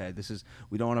like, okay,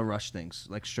 we don't want to rush things,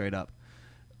 like straight up.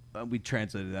 We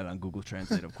translated that on Google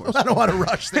Translate, of course. I don't want to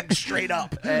rush things straight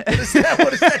up. What does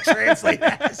that translate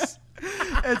as?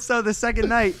 And so the second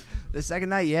night,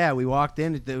 yeah, we walked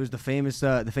in. It was the famous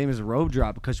robe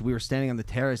drop because we were standing on the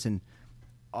terrace and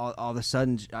all of a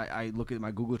sudden, I look at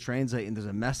my Google Translate and there's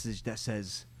a message that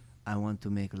says, "I want to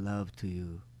make love to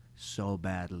you so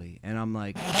badly," and I'm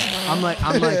like, and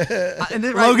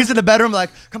then Logan's in the bedroom, like,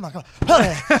 come on, hold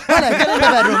it, get in the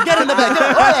bedroom, get in the bed,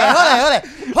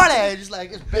 hold it, just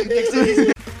like it's big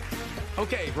titties.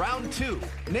 Okay, round 2.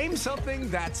 Name something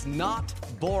that's not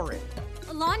boring.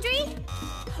 A laundry?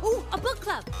 Ooh, a book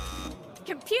club.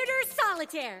 Computer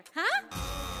solitaire, huh?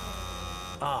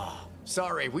 Ah,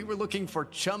 sorry, we were looking for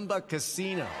Chumba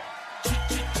Casino.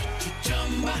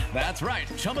 That's right.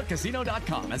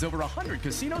 ChumbaCasino.com has over 100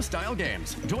 casino-style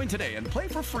games. Join today and play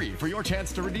for free for your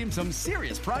chance to redeem some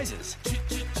serious prizes.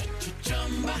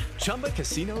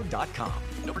 ChumbaCasino.com.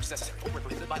 No purchase necessary. Void where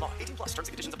prohibited by law. 18+ terms and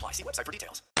conditions apply. See website for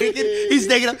details. He's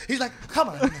taking up. He's like, come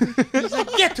on. He's like,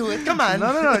 get to it. Come on.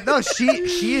 No.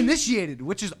 She initiated,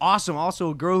 which is awesome.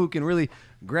 Also, a girl who can really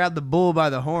grab the bull by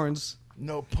the horns.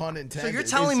 No pun intended. So you're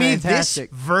telling me fantastic.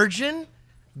 this virgin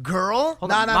girl? No,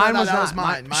 that was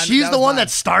mine. She's the one that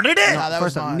started it? No, that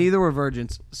First was off, mine. neither were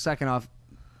virgins. Second off,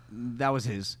 that was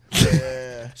his.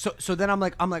 Yeah. So then I'm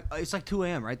like, it's like 2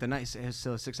 a.m., right? The night has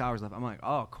still 6 hours left. I'm like,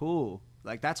 oh, cool.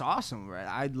 Like, that's awesome, right?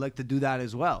 I'd like to do that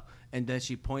as well. And then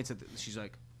she points at, she's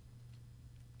like,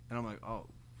 and I'm like, oh,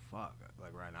 fuck.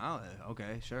 Like, right now?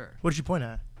 Okay, sure. What did she point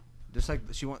at? Just like,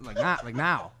 she went, like,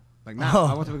 now. Oh.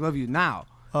 I want to love you now.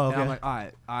 Oh, okay. And I'm like, all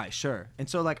right, sure. And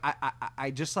so, like, I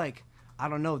just, like, I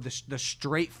don't know, the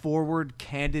straightforward,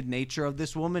 candid nature of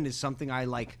this woman is something I,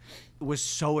 like, was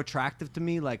so attractive to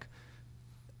me. Like,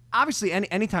 obviously,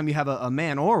 anytime you have a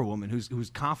man or a woman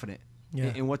who's confident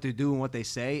in what they do and what they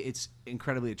say, it's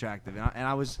incredibly attractive. And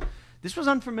I was, this was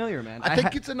unfamiliar, man. I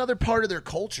think it's another part of their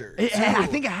culture. I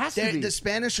think it has to be. The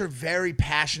Spanish are very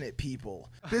passionate people.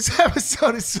 This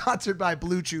episode is sponsored by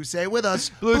Blue Chew. Say it with us.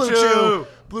 Blue Chew.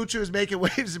 Blue Chew is making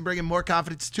waves and bringing more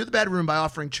confidence to the bedroom by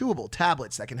offering chewable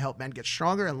tablets that can help men get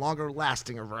stronger and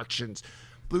longer-lasting erections.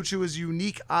 Blue Chew is a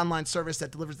unique online service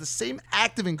that delivers the same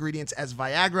active ingredients as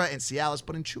Viagra and Cialis,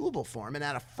 but in chewable form and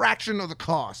at a fraction of the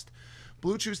cost.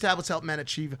 Blue Chew's tablets help men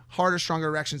achieve harder, stronger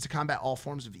erections to combat all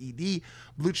forms of ED.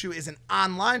 Blue Chew is an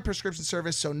online prescription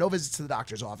service, so no visits to the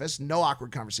doctor's office, no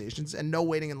awkward conversations, and no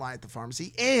waiting in line at the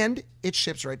pharmacy. And it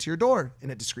ships right to your door in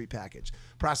a discreet package.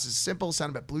 Process is simple. Sign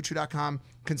up at BlueChew.com.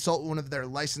 Consult with one of their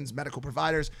licensed medical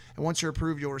providers. And once you're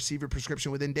approved, you'll receive your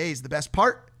prescription within days. The best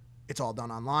part? It's all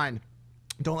done online.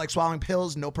 Don't like swallowing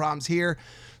pills? No problems here.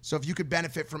 So if you could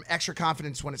benefit from extra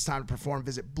confidence when it's time to perform,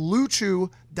 visit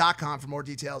BlueChew.com for more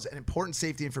details and important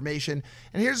safety information.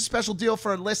 And here's a special deal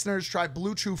for our listeners. Try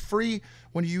Blue Chew free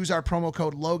when you use our promo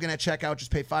code Logan at checkout.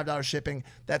 Just pay $5 shipping.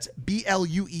 That's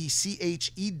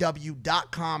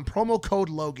BLUECHEW.com. Promo code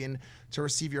Logan to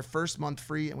receive your first month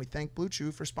free. And we thank Blue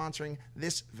Chew for sponsoring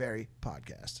this very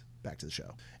podcast. Back to the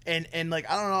show. And like,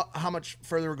 I don't know how much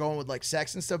further we're going with like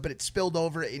sex and stuff, but it spilled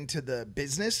over into the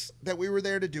business that we were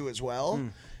there to do as well.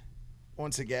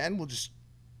 Once again, we'll just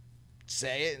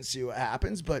say it and see what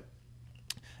happens. But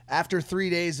after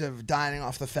 3 days of dining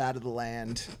off the fat of the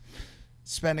land,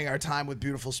 spending our time with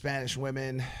beautiful Spanish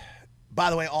women,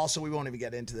 by the way, also, we won't even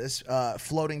get into this,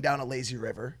 floating down a lazy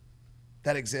river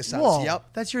that exists on Whoa, Yep.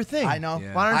 that's your thing. I know.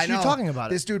 Yeah. Why aren't I you know. talking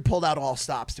about it? This dude pulled out all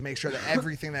stops to make sure that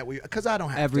everything that we, because I don't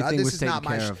have Everything to. was This is not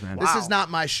taken my care of, man. This is Wow. not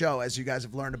my show, as you guys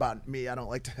have learned about me. I don't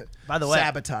like to By the way,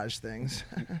 sabotage things.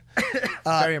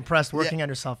 Very impressed working yeah. on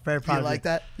yourself. Very proud You of like you.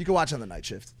 that? You can watch on the night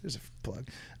shift. There's a plug.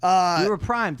 We were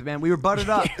primed, man. We were buttered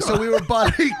up. So we were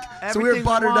buttered. So we were Everything we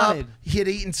buttered up. wanted. He had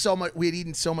eaten so much. We had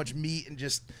eaten so much meat and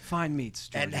just Fine meats,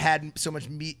 George. and had so much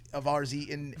meat of ours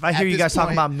eaten. If I hear you guys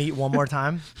talking about meat one more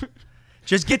time,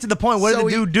 just get to the point. What did the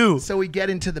dude do? So we get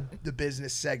into the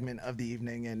business segment of the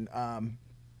evening, and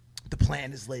the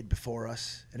plan is laid before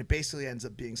us, and it basically ends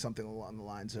up being something along the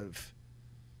lines of,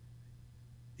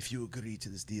 if you agree to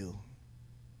this deal,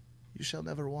 you shall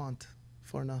never want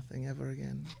for nothing ever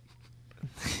again.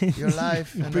 Your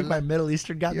life You and bring the my li- Middle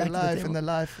Eastern guy your back to the life table. and the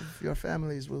life of your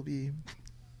families will be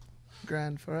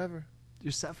grand forever.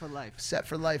 You're set for life. Set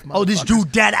for life, Oh, this motherfuckers.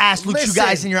 dude dead ass looked you guys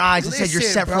Listen, in your eyes and said you're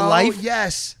listen, set for bro. life?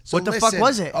 Yes. What the fuck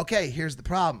was it? Okay, here's the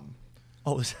problem.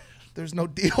 Oh, it was- There's no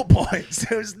deal points.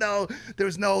 There's no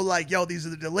like, yo, these are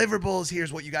the deliverables.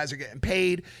 Here's what you guys are getting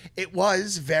paid. It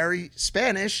was very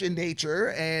Spanish in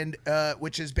nature, and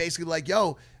which is basically like,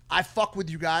 yo, I fuck with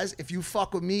you guys. If you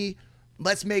fuck with me,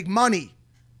 let's make money.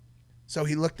 So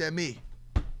he looked at me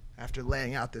after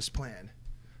laying out this plan,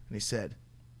 and he said,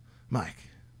 Mike,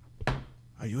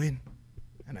 are you in?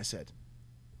 And I said,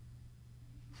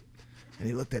 and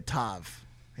he looked at Tav.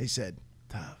 He said,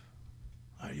 Tav,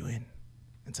 are you in?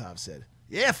 And Tav said,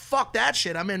 yeah, fuck that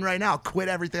shit. I'm in right now. Quit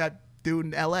everything I do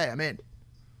in L.A. I'm in.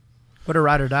 What a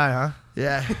ride or die, huh?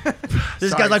 Yeah.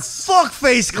 This guy's like, fuck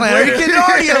Face Clan. Are you kidding?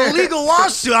 Already a legal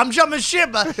lawsuit. I'm jumping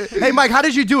ship. Hey, Mike, how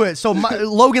did you do it? So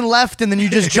Logan left, and then you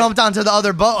just jumped onto the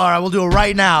other boat. All right, we'll do it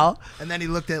right now. And then he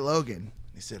looked at Logan.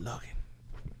 He said, Logan,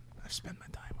 I've spent my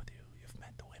time with you. You've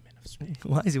met the women of Spain.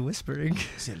 Why is he whispering?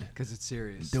 Because it's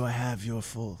serious. Do I have your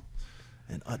full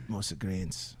and utmost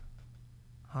agreement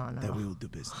that we will do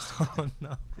business? Oh,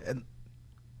 no. And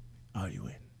are you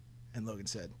in? And Logan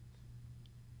said,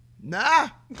 nah,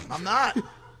 I'm not.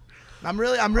 I'm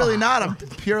really not. I'm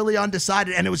purely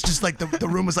undecided. And it was just like the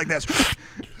room was like this.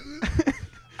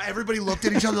 Everybody looked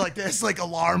at each other like this, like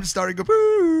alarms started to go.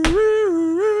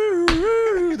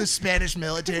 The Spanish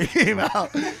military came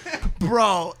out.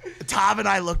 Bro, Tom and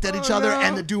I looked at each other,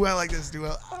 and the dude went like this.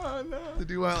 The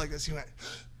dude went like this. He went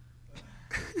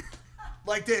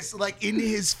like this. Like in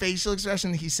his facial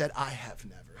expression, he said, I have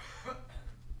never.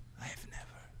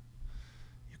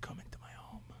 You come into my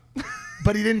home.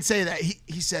 But he didn't say that.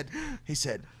 He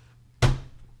said,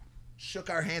 shook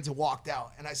our hands and walked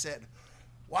out. And I said,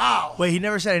 wow. Wait, he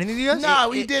never said anything to you guys?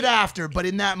 No, he did after, but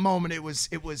in that moment it was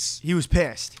He was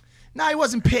pissed. No, he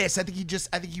wasn't pissed. I think he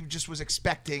just was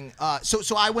expecting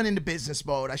so I went into business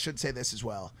mode. I should say this as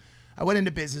well. I went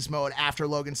into business mode after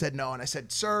Logan said no, and I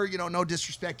said, sir, no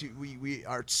disrespect. We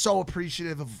are so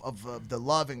appreciative of the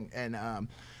love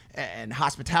and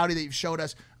hospitality that you've showed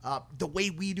us. The way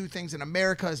we do things in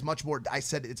America is much more, I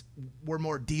said we're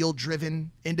more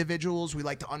deal-driven individuals. We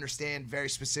like to understand very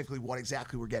specifically what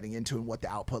exactly we're getting into and what the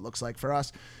output looks like for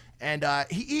us. And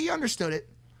he understood it.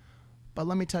 But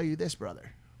let me tell you this,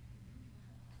 brother.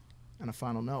 And a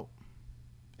final note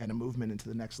and a movement into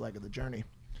the next leg of the journey.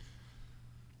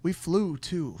 We flew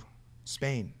to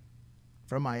Spain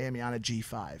from Miami on a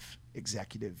G5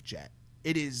 executive jet.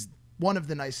 It is one of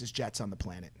the nicest jets on the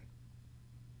planet.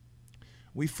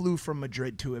 We flew from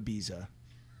Madrid to Ibiza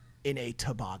in a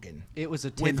toboggan. It was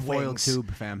a tinfoil wings.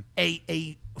 tube, fam.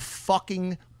 A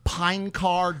fucking Pine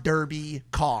Car Derby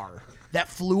car that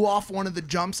flew off one of the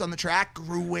jumps on the track,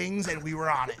 grew wings, and we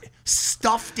were on it.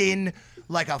 Stuffed in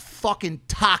like a fucking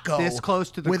taco. This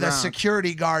close to the with ground. a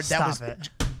security guard that was...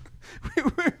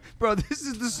 Bro, this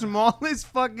is the smallest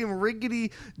fucking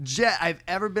rickety jet I've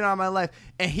ever been on in my life.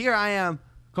 And here I am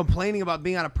complaining about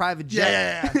being on a private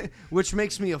jet, Yeah. which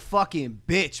makes me a fucking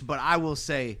bitch. But I will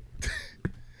say,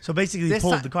 So basically, he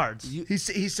pulled the cards. He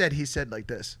said like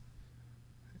this.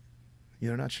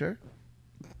 You're not sure?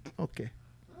 Okay.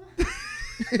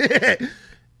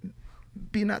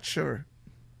 Be not sure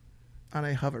on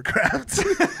a hovercraft.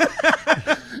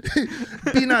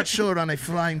 Be not sure on a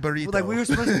flying burrito. like we were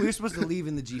supposed to leave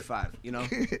in the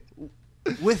G5,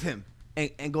 with him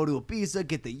and go to Ibiza,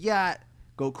 get the yacht,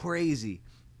 go crazy.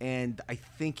 And I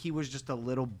think he was just a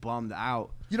little bummed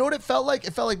out. You know what it felt like?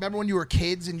 It felt like, remember when you were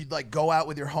kids and you'd like go out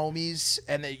with your homies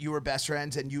and that you were best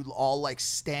friends and you'd all like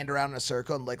stand around in a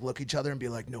circle and like look at each other and be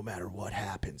like, no matter what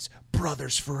happens,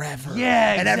 brothers forever.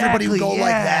 Yeah, And everybody would go exactly,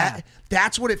 like yeah. that.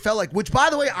 That's what it felt like, which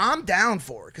by the way, I'm down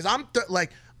for. Because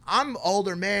I'm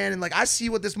older man and like I see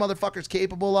what this motherfucker's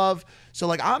capable of. So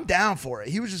like I'm down for it.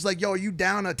 He was just like, yo, are you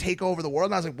down to take over the world?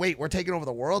 And I was like, wait, we're taking over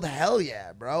the world? Hell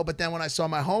yeah, bro. But then when I saw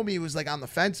my homie who was like on the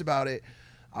fence about it,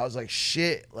 I was like,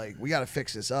 shit, like we got to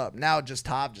fix this up. Now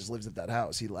Tav just lives at that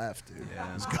house. He left, dude.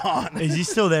 Yeah. He's gone. Is he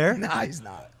still there? Nah, he's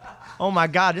not. Oh my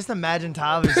God! Just imagine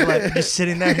Tav is like just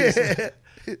sitting there,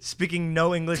 speaking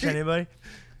no English to anybody.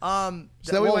 So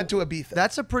then we went to Ibiza.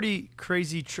 That's a pretty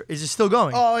crazy trip. Is it still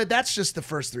going? Oh, that's just the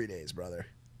first 3 days, brother.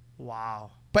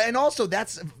 Wow. And also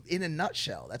that's in a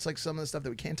nutshell. That's like some of the stuff that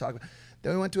we can't talk about.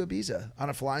 Then we went to Ibiza on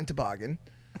a flying toboggan.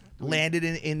 Landed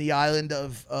in the island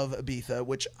of Ibiza,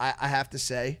 which I have to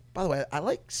say, by the way, I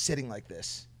like sitting like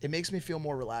this. It makes me feel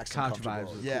more relaxed and Couch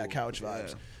comfortable. vibes. Yeah, Cool. couch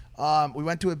vibes. We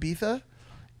went to Ibiza,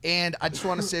 and I just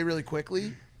want to say really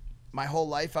quickly, my whole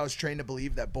life I was trained to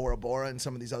believe that Bora Bora and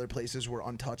some of these other places were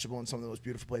untouchable and some of the most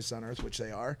beautiful places on earth, which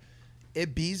they are.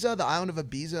 Ibiza, the island of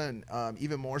Ibiza, and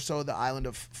even more so the island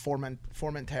of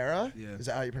Formentera, is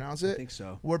that how you pronounce it? I think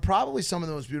so. Were probably some of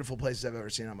the most beautiful places I've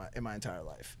ever seen in my entire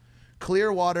life.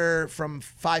 Clear water from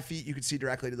 5 feet, you could see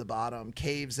directly to the bottom.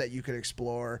 Caves that you could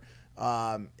explore.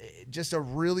 Just a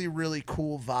really, really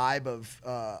cool vibe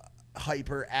of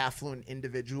hyper affluent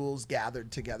individuals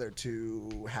gathered together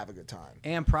to have a good time.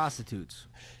 And prostitutes.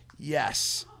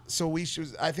 Yes. So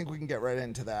I think we can get right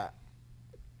into that.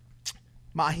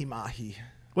 Mahi.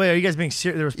 Wait, are you guys being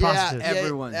serious? There was prostitutes. Yeah,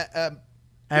 Everyone.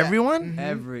 Everyone? Mhm.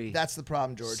 Every That's the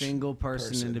problem, George. single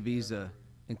person in Ibiza,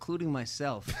 including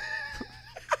myself,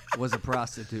 was a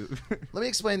prostitute. Let me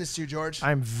explain this to you, George.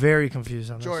 I'm very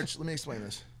confused on this. George, let me explain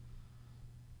this.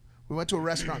 We went to a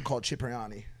restaurant called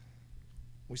Cipriani.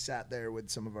 We sat there with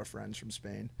some of our friends from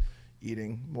Spain.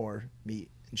 eating more meat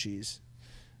and cheese.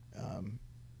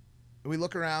 We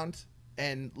look around,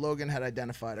 and Logan had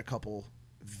identified a couple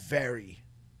very,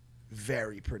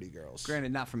 very pretty girls.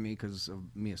 Granted, not for me because of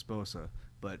mi esposa,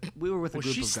 but we were with a group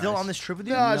of guys. Was she still on this trip with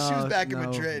you? No, she was back in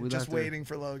Madrid, just waiting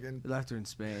for Logan. We left her in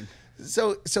Spain.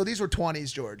 So these were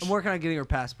 20s, George. I'm working on getting her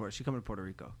passport. She coming to Puerto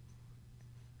Rico.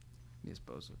 Mi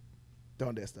esposa.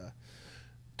 Donde está?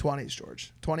 20s,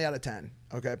 George. 20 out of 10.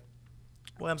 Okay.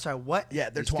 Wait, I'm sorry. What? Yeah,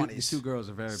 they're 20s. These two girls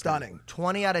are very stunning.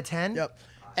 20 out of 10. Yep.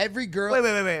 Every girl.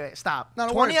 Wait. Stop. No,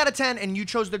 20 out of 10, and you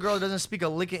chose the girl that doesn't speak a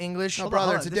lick of English. No,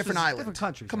 brother, it's a different island. Different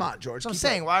country. Come on, George. So I'm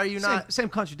saying, why are you not? Same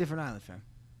country, different island, fam.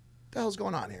 What the hell's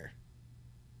going on here?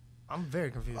 I'm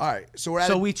very confused. All right, so we're at.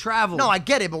 So we traveled. No, I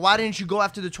get it, but why didn't you go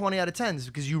after the 20 out of 10s?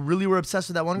 Because you really were obsessed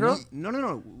with that one girl?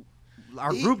 No.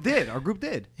 Our group did. Our group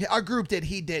did.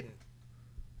 He didn't.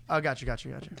 Oh, got you.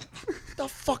 What the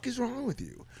fuck is wrong with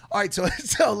you? All right, so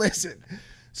listen.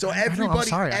 So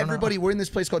everybody, we're in this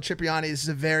place called Cipriani. This is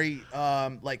a very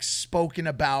spoken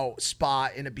about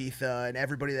spot in Ibiza, and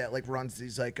everybody that like runs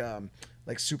these like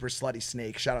Super Slutty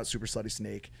Snake. Shout out Super Slutty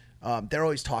Snake. They're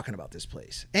always talking about this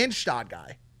place. And Stad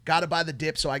guy. Got to buy the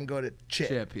dip so I can go to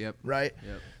Chip. Yep. Right?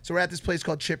 Yep. So we're at this place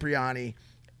called Cipriani,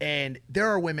 and there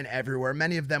are women everywhere,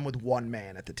 many of them with one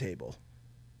man at the table.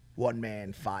 One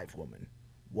man, 5 women.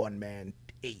 One man,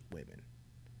 8 women.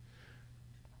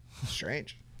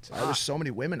 Strange. There's so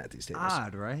many women at these tables.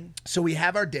 Odd, right? So we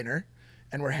have our dinner,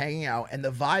 and we're hanging out, and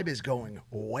the vibe is going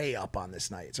way up on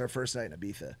this night. It's our first night in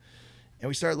Ibiza. And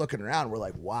we start looking around, and we're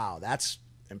like, wow, that's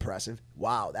impressive.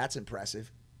 Wow, that's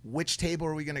impressive. Which table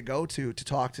are we going to go to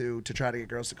talk to try to get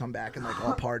girls to come back and like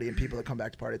all party and people that come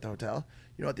back to party at the hotel?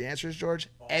 You know what the answer is, George?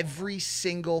 Every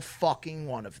single fucking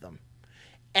one of them.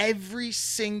 Every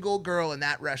single girl in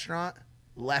that restaurant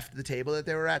left the table that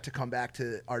they were at to come back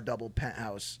to our double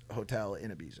penthouse hotel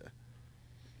in Ibiza.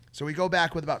 So we go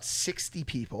back with about 60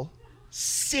 people.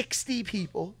 60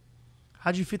 people.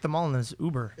 How'd you fit them all in this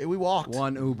Uber? We walked.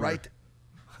 One Uber. Right.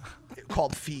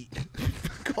 Called feet.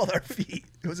 Called our feet.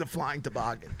 It was a flying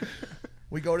toboggan.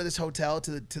 We go to this hotel,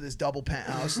 to this double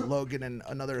penthouse, Logan and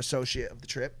another associate of the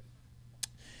trip.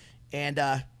 And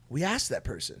we asked that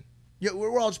person. Yeah,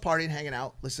 we're all just partying, hanging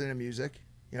out, listening to music.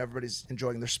 You know, everybody's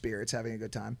enjoying their spirits, having a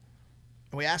good time.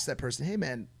 And we asked that person, hey,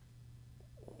 man,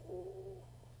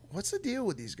 what's the deal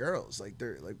with these girls? Like,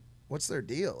 what's their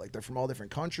deal? Like, they're from all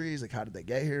different countries. Like, how did they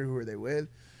get here? Who are they with?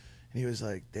 And he was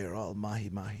like, they're all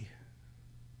mahi-mahi.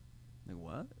 Like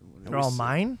what? They're all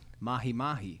mine?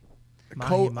 Mahi-mahi.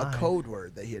 A code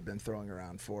word that he had been throwing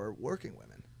around for working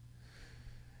women.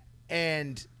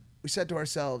 And we said to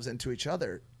ourselves and to each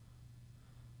other,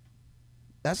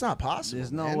 that's not possible.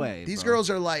 There's no man. way. These bro.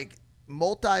 girls are like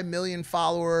multi-million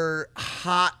follower,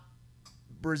 hot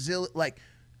Brazil, like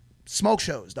smoke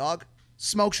shows, dog.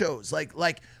 Smoke shows.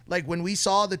 Like when we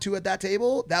saw the two at that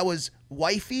table, that was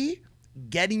wifey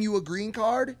getting you a green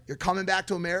card. You're coming back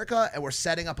to America, and we're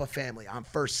setting up a family on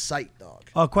first sight, dog.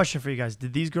 Oh, question for you guys.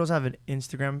 Did these girls have an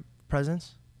Instagram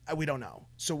presence? We don't know.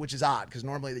 So, which is odd because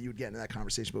normally that you would get into that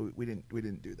conversation, but we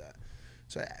didn't do that.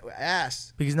 So I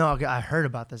asked because I heard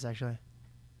about this actually.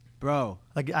 Bro,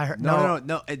 like I heard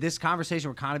no. This conversation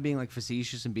we're kind of being like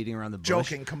facetious and beating around the bush,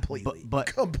 joking completely, but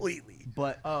completely.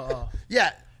 But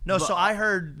yeah, no. So I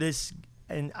heard this,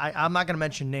 and I'm not gonna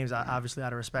mention names, obviously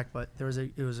out of respect. But it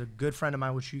was a good friend of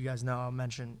mine, which you guys know. I'll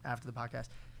mention after the podcast.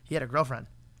 He had a girlfriend,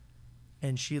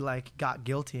 and she like got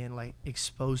guilty and like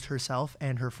exposed herself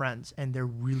and her friends, and they're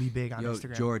really big on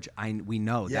Instagram. George, we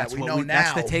know. Yeah, that's we what know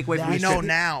now. That's the takeaway. We know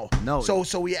now. No. So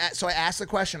I asked the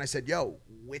question. I said, "Yo,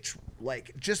 which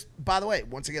just by the way,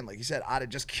 once again, like you said, out of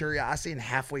just curiosity and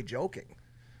halfway joking,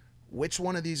 which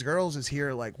one of these girls is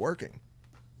here like working?"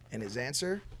 And his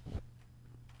answer,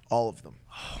 all of them.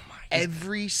 Oh my!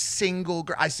 Every single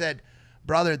girl. I said,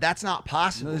 "Brother, that's not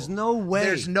possible. There's no way.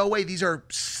 There's no way. These are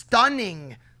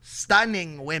stunning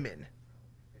women."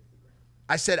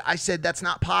 I said that's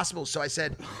not possible. So I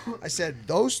said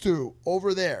those two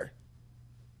over there,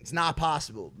 it's not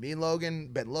possible. Me and Logan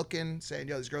been looking, saying,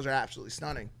 yo, these girls are absolutely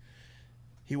stunning.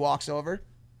 He walks over,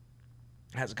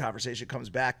 has a conversation, comes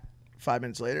back 5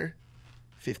 minutes later,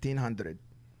 1,500.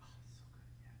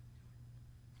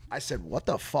 I said, what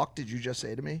the fuck did you just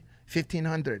say to me?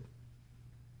 1,500.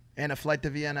 And a flight to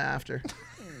Vienna after.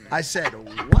 I said,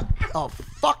 what the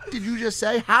fuck did you just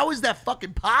say? How is that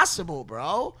fucking possible,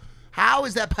 bro? How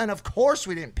is that? And of course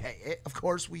we didn't pay it. Of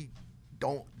course we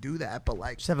don't do that, but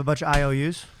like. Just have a bunch of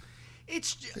IOUs?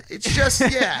 It's just,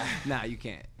 yeah. Nah, you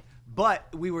can't.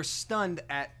 But we were stunned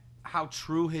at how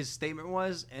true his statement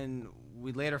was, and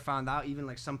we later found out even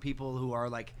like some people who are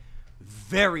like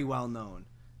very well known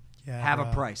have a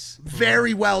price.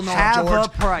 Very well known, Have George. a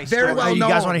price. Very well known. You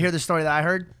guys want to hear the story that I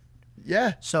heard?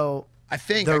 Yeah. So I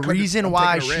think the reason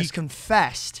why taking a she risk.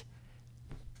 confessed,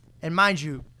 and mind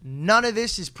you, none of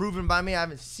this is proven by me. I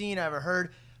haven't seen, I haven't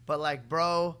heard, but like,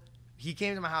 bro, he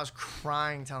came to my house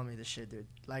crying, telling me this shit, dude.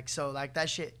 Like, so like that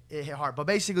shit, it hit hard. But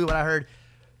basically, what I heard,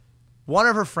 one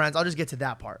of her friends, I'll just get to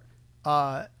that part.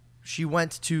 She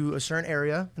went to a certain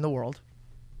area in the world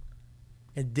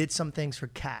and did some things for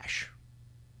cash.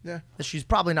 Yeah. That she's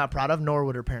probably not proud of, nor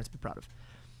would her parents be proud of.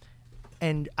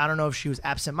 And I don't know if she was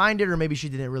absent-minded or maybe she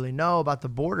didn't really know about the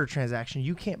border transaction.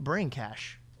 You can't bring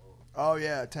cash. Oh,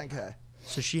 yeah, 10K.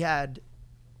 So she had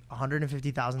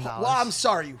 $150,000. Well, I'm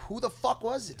sorry. Who the fuck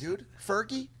was it, dude?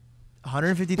 Fergie?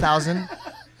 $150,000.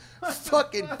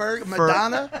 Fucking Fergie.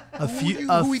 Madonna? A few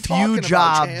who we talking about,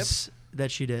 jobs champ? that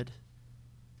she did.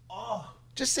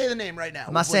 Just say the name right now.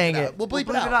 I'm not saying it. We'll bleep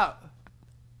it out.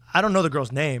 I don't know the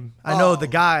girl's name. I know the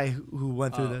guy who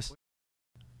went through this.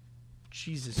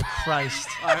 Jesus Christ.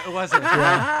 It wasn't.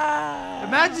 Yeah.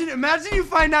 Imagine you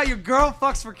find out your girl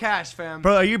fucks for cash, fam.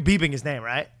 Bro, you're beeping his name,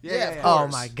 right? Yeah, of Oh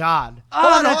course. my God.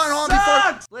 Hold on.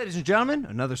 Sucks. Ladies and gentlemen,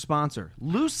 another sponsor.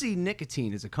 Lucy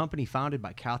Nicotine is a company founded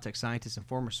by Caltech scientists and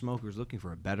former smokers looking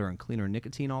for a better and cleaner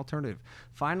nicotine alternative.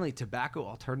 Finally, tobacco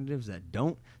alternatives that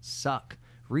don't suck.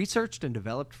 Researched and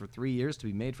developed for 3 years to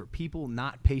be made for people,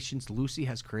 not patients, Lucy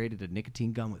has created a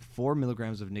nicotine gum with 4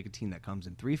 milligrams of nicotine that comes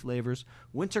in 3 flavors: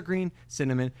 wintergreen,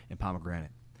 cinnamon, and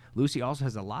pomegranate. Lucy also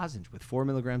has a lozenge with 4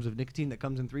 milligrams of nicotine that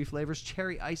comes in 3 flavors: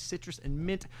 cherry, ice, citrus, and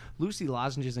mint. Lucy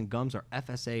lozenges and gums are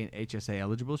FSA and HSA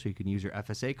eligible, so you can use your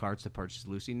FSA cards to purchase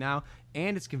Lucy now,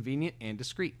 and it's convenient and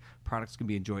discreet. Products can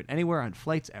be enjoyed anywhere, on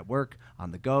flights, at work,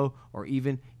 on the go, or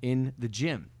even in the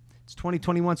gym. It's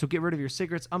 2021, so get rid of your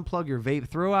cigarettes, unplug your vape,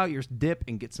 throw out your dip,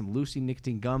 and get some Lucy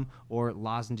nicotine gum or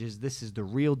lozenges. This is the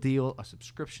real deal. A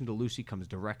subscription to Lucy comes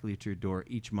directly to your door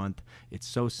each month. It's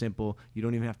so simple. You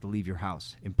don't even have to leave your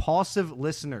house. Impulsive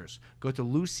listeners, go to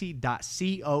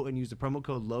lucy.co and use the promo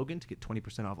code Logan to get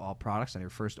 20% off all products on your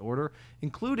first order,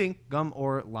 including gum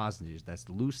or lozenges. That's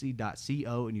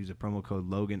lucy.co and use the promo code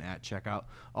Logan at checkout.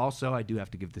 Also, I do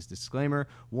have to give this disclaimer.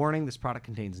 Warning, this product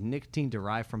contains nicotine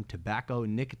derived from tobacco.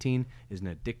 Nicotine is an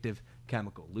addictive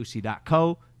chemical.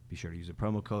 Lucy.co. Be sure to use the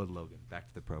promo code Logan. Back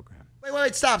to the program.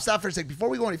 Wait, stop for a sec. Before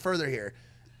we go any further here,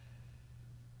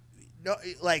 no,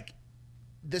 like,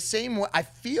 the same way, I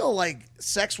feel like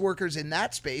sex workers in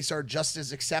that space are just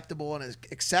as acceptable and as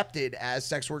accepted as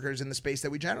sex workers in the space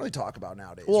that we generally talk about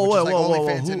nowadays. Whoa.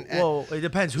 It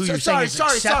depends who you're saying is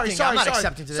accepting. I'm not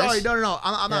accepting to this. Sorry, no.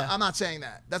 I'm not saying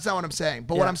that. That's not what I'm saying.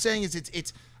 But what I'm saying is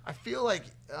it's I feel like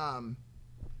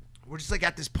we're just like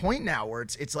at this point now where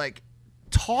it's like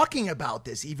talking about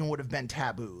this even would have been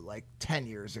taboo like 10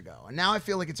 years ago. And now I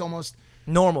feel like it's almost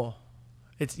normal.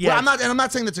 It's well, I'm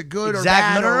not saying that's a good or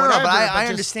bad or whatever. No, but I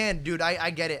understand, dude. I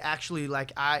get it. Actually,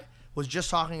 like, I was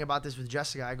just talking about this with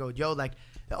Jessica. I go, yo, like,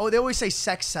 oh, they always say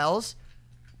sex sells.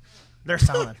 They're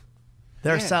selling.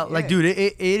 They're selling. Like, dude,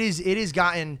 it is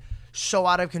gotten so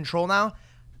out of control now.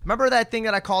 Remember that thing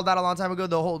that I called out a long time ago?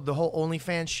 The whole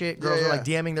OnlyFans shit. Girls are like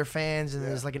DMing their fans, and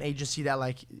there's like an agency that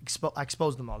like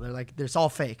exposed them all. They're like, it's all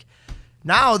fake.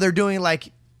 Now they're doing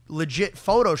like legit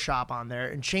Photoshop on there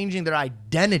and changing their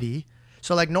identity.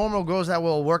 So like normal girls that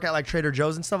will work at like Trader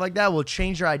Joe's and stuff like that will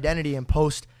change their identity and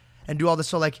post and do all this.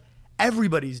 So like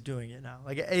everybody's doing it now.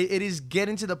 Like it is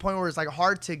getting to the point where it's like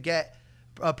hard to get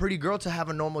a pretty girl to have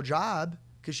a normal job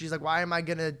because she's like, why am I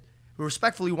gonna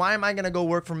go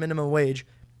work for minimum wage?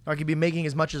 Or I could be making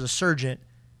as much as a sergeant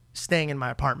staying in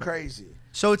my apartment. Crazy.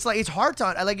 So it's like it's hard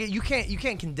to like you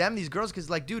can't condemn these girls because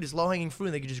like, dude, it's low hanging fruit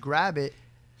and they can just grab it.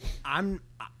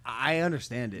 I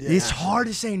understand it. It's hard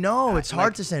to say no. It's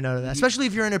hard to say no to that, especially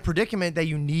if you're in a predicament that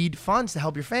you need funds to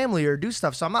help your family or do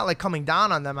stuff. So I'm not like coming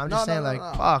down on them. I'm just saying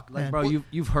fuck, like, man. bro,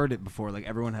 you've heard it before. Like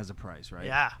everyone has a price, right?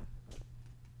 Yeah.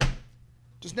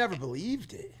 Just never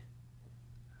believed it.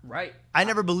 Right. I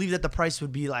never believed that the price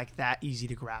would be like that easy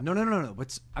to grab. No.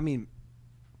 I mean,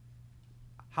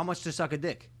 how much to suck a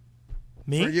dick?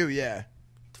 Me? For you, yeah.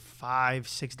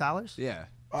 $5-6? Yeah.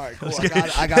 All right, cool.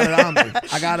 I got it on me.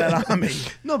 I got it on me.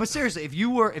 No, but seriously, if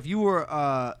you were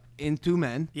into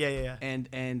men, yeah, and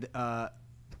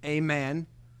a man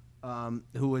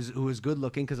who was good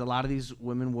looking, because a lot of these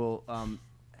women will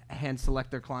hand select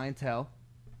their clientele,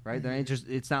 right? Mm-hmm. They're ain't just.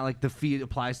 It's not like the fee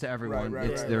applies to everyone.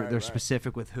 They're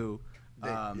specific with who.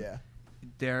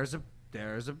 There's a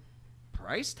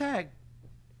price tag,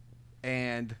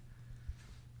 and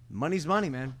money's money,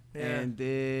 man. Yeah. And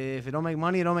if it don't make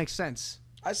money, it don't make sense.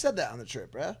 I said that on the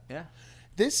trip, bruh. Yeah.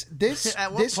 This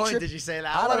At what this point trip, did you say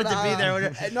that? I wanted to be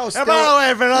there. No, And still, by the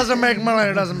way, if it doesn't make money,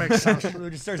 it doesn't make sense.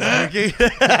 It just starts drinking.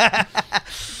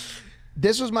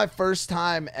 this was my first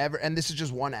time ever, and this is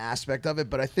just one aspect of it,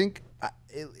 but I think,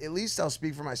 at least I'll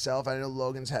speak for myself. I know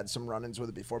Logan's had some run-ins with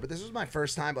it before, but this was my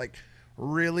first time, like,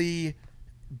 really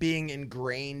being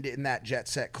ingrained in that jet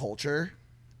set culture,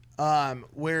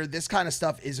 where this kind of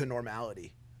stuff is a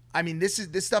normality. I mean, this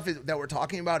stuff that we're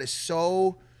talking about is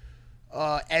so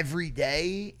every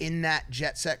day in that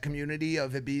jet set community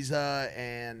of Ibiza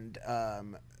and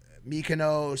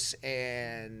Mykonos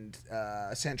and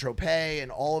Saint-Tropez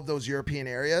and all of those European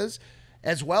areas,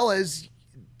 as well as,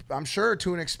 I'm sure,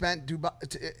 to an extent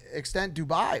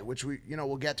Dubai, which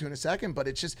we'll get to in a second. But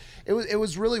it's just it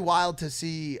was really wild to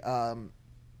see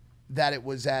that it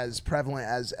was as prevalent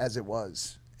as it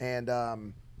was,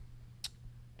 and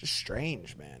just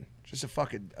strange, man. Just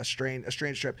a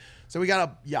strange trip. So we got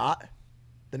a yacht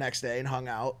the next day and hung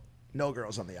out. No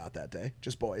girls on the yacht that day,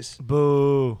 just boys.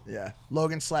 Boo. Yeah.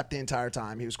 Logan slept the entire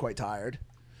time. He was quite tired.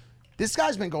 This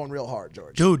guy's been going real hard,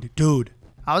 George. Dude.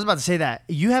 I was about to say that.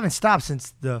 You haven't stopped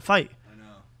since the fight. I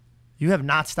know. You have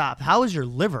not stopped. How is your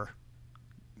liver?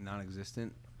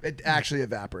 Non-existent. It actually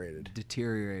evaporated.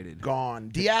 Deteriorated.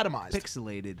 Gone. Deatomized.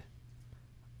 Pixelated.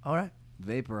 All right.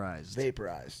 Vaporized.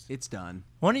 It's done.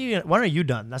 When are you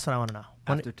done? That's what I want to know.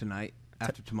 After tonight.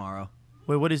 After tomorrow.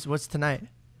 Wait, what's tonight?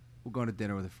 We're going to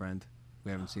dinner with a friend.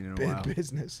 We haven't seen in a Big while.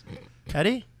 business.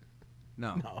 Eddie?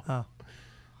 No. Oh.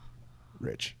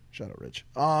 Rich. Shout out Rich.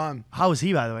 How was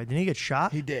he, by the way? Didn't he get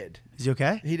shot? He did. Is he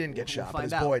okay? He didn't get shot, but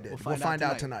his boy did. We'll find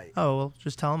out tonight. Oh, well,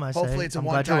 just tell him Hopefully it's a I'm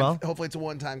glad you're one-time. well. Hopefully it's a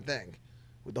one-time thing,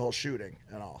 with the whole shooting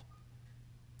and all.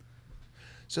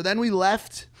 So then we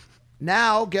left.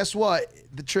 Now, guess what?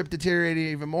 The trip deteriorated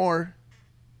even more.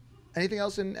 Anything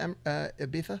else in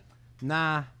Ibiza?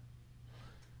 Nah.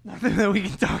 Nothing that we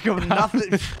can talk about.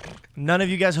 Nothing. None of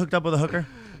you guys hooked up with a hooker?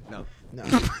 No.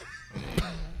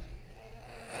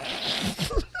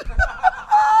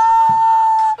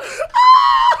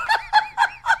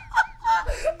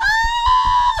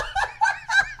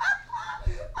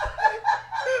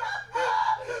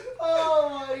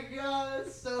 Oh my God,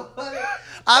 it's so funny.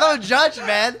 I don't judge,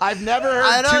 man. I've never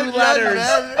heard two letters.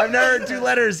 I've never heard two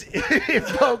letters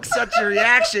evoke such a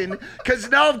reaction. Because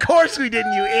no, of course we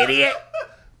didn't, you idiot.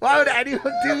 Why would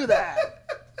anyone do that?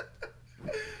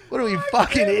 What are we,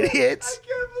 fucking idiots? I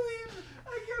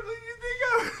can't believe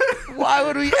you think Why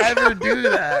would we ever do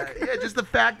that? Yeah, just the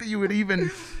fact that you would even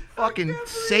fucking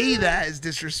say that is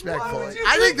disrespectful.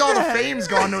 I think all the fame's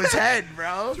gone to his head,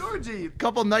 bro. Georgie. A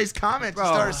couple nice comments. Bro,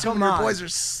 You start assuming come your on. boys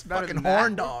are fucking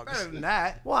horn dogs. Better than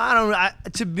that. Well, I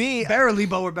don't. To me, Barely,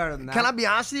 but we're better than that. can I be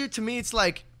honest with you? To me, it's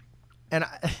like, and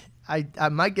I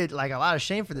might get like a lot of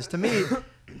shame for this. To me,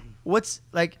 what's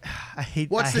like, I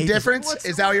hate. What's I the hate this- difference?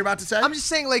 Is that what you're about to say? I'm just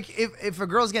saying, like, if a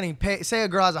girl's getting paid, say a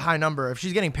girl has a high number, if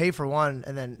she's getting paid for one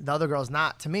and then the other girl's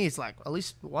not, to me, it's like, at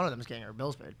least one of them is getting her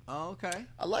bills paid. Oh, okay.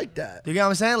 I like that. Do you get what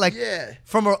I'm saying? Like, Yeah.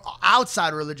 from an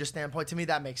outside religious standpoint, to me,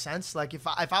 that makes sense. Like, if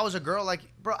I was a girl, like,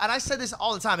 bro, and I said this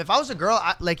all the time, if I was a girl,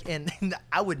 and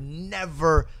I would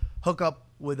never hook up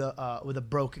with a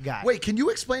broke guy. Wait, can you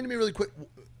explain to me really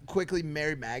quickly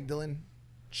Mary Magdalene?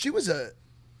 She was a...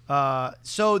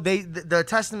 So the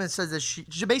testament says that she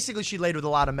basically she laid with a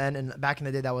lot of men, and back in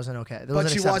the day that wasn't okay. But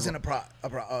she wasn't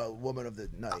a woman of the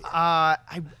night.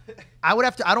 I would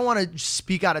have to. I don't want to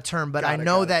speak out of turn, but I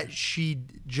know got it. that she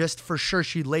just for sure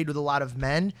she laid with a lot of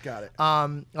men. Got it. A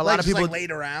lot of people like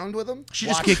laid around with them. She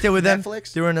just kicked it with them.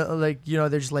 Netflix? They were in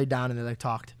they just laid down and they like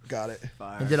talked. Got it.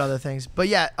 And did other things. But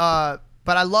yeah.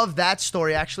 But I love that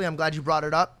story. Actually, I'm glad you brought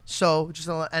it up. So just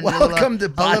Welcome to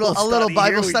Bible a little study.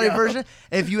 Bible Here we study go. version.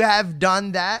 If you have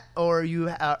done that, or you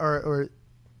or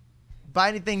by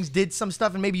any things did some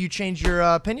stuff, and maybe you changed your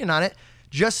opinion on it,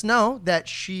 just know that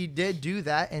she did do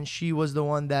that, and she was the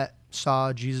one that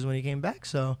saw Jesus when he came back.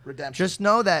 So Redemption. just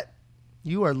know that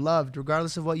you are loved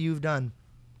regardless of what you've done.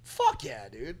 Fuck yeah,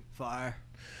 dude. Fire.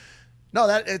 No,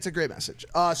 it's a great message.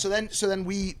 So then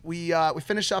we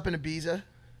finish up in Ibiza.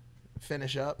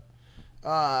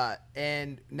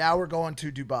 And now we're going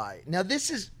to Dubai. Now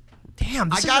this is Damn,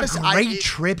 this is a great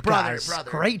trip, guys. Brother.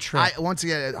 Great trip. Once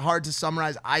again, hard to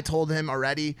summarize. I told him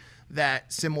already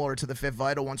that similar to the Fifth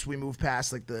Vital, once we move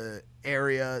past like the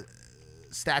area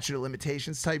statute of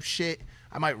limitations type shit,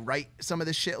 I might write some of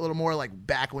this shit a little more, like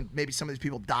back when maybe some of these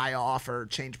people die off or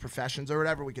change professions or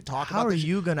whatever. We could talk about How are this.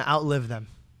 you gonna outlive them?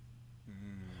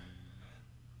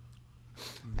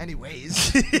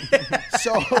 Anyways,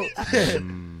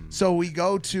 so we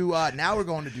go to now we're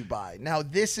going to Dubai. Now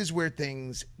this is where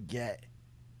things get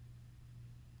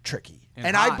tricky,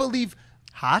 and I hot. believe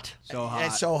Hot? So hot.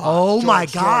 It's so hot. Oh George, my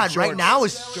George, God! George, Right now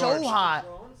it's George. so hot.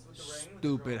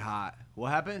 Stupid hot. What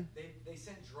happened? They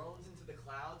sent drones into the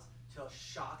clouds to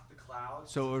shock the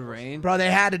clouds. So it would rain? Bro, they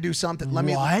had to do something. Let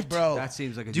me, What? bro. That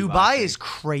seems like a Dubai thing. is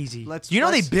crazy. Let's- you know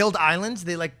they let's- build islands?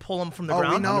 They like pull them from the Oh,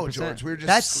 ground. we know, 100%. George. We were just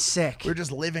That's sick. We're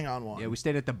just living on one. Yeah, we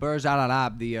stayed at the Burj Al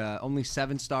Arab, the only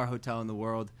 7-star hotel in the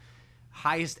world.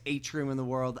 Highest atrium in the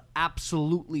world.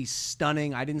 Absolutely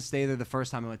stunning. I didn't stay there the first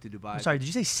time I went to Dubai. I'm sorry, did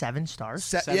you say 7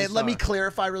 stars? Yeah, let me star.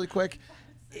 clarify really quick.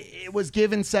 It was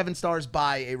given 7 stars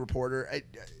by a reporter.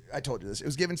 I told you this. It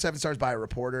was given 7 stars by a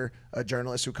reporter, a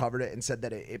journalist who covered it, and said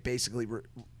that it basically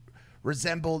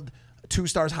resembled 2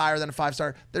 stars higher than a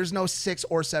 5-star. There's no 6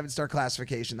 or 7-star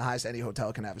classification. The highest any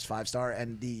hotel can have is 5-star,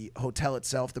 and the hotel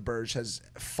itself, the Burj, has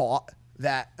fought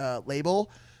that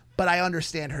label. But I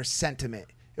understand her sentiment.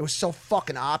 It was so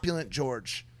fucking opulent,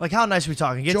 George. Like how nice are we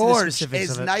talking? Get to the George,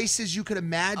 specifics as of it. nice as you could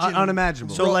imagine.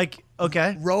 Unimaginable. So like,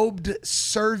 okay. Robed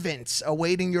servants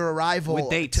awaiting your arrival. With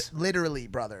dates. Literally,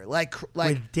 brother. Like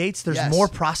With dates, there's yes. more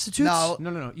prostitutes?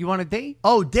 No. You want a date?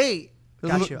 Oh, date. The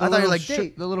Got little- you. the I thought you were little like su-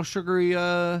 date. The little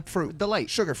sugary fruit delight.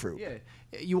 Sugar fruit.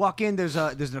 Yeah. You walk in, there's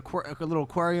a little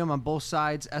aquarium on both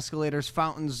sides, escalators,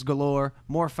 fountains galore,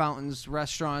 more fountains,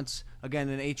 restaurants. Again,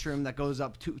 an atrium that goes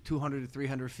up 200 to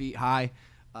 300 feet high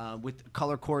with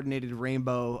color-coordinated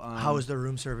rainbow. How was the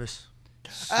room service?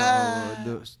 So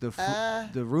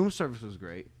the room service was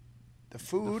great. The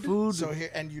food. So here,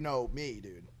 and you know me,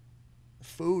 dude. The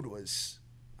food was,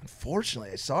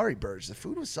 unfortunately, sorry, Burge. The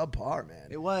food was subpar, man.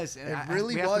 It was. And It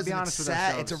really we have to was. be and honest it's with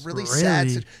sad. ourselves. It's a really, Really?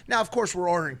 sad. Now, of course, we're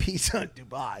ordering pizza in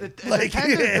Dubai. The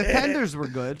tenders were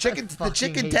good. The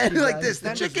chicken hate tenders you like guys. this. The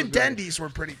Tenders chicken were good. tendies were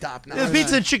pretty top The notch.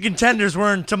 pizza and chicken tenders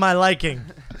weren't to my liking.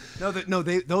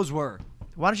 Those were.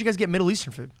 Why don't you guys get Middle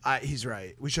Eastern food? He's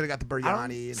right. We should have got the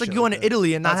biryani. It's like going to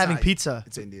Italy and not having pizza.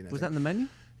 It's Indian. Was that in the menu?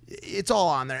 It's all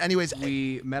on there. Anyways,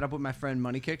 We met up with my friend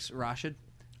Money Kicks, Rashid.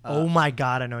 Oh my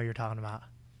God, I know what you're talking about.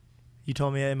 You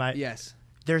told me it might. Yes.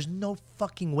 There's no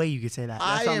fucking way you could say that.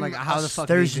 That sounded like how the fuck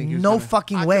do you There's think he was no gonna-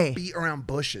 fucking I way. could beat around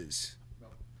bushes.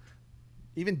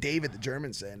 Even David, the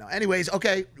German, saying no. Anyways,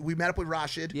 okay, we met up with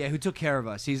Rashid. Yeah, who took care of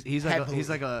us? He's like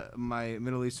Heavily. my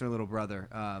Middle Eastern little brother.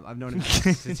 I've known him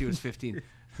since he was 15.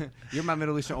 You're my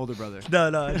Middle Eastern older brother.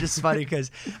 No, it's just funny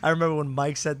because I remember when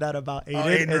Mike said that about Aiden,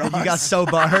 Aiden and then you Ross. got so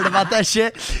butthurt about that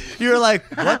shit. You were like,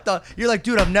 what the? You're like,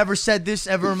 dude, I've never said this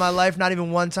ever in my life, not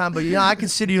even one time, but I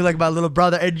consider you like my little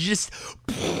brother. And just.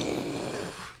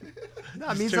 No,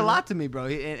 it means a lot to me, bro.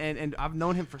 And I've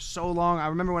known him for so long. I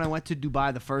remember when I went to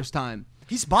Dubai the first time.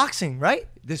 He's boxing, right?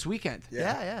 This weekend.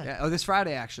 Yeah. Oh, this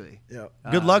Friday, actually. Yeah.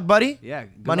 Good luck, buddy. Yeah.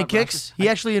 Good Money luck, Kicks. Rashid. He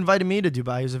actually invited me to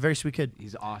Dubai. He was a very sweet kid.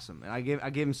 He's awesome. And I gave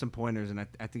him some pointers, and I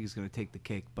think he's going to take the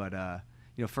cake. But,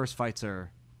 first fights are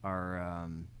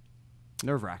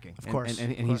nerve-wracking. Of course.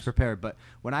 And he's prepared. But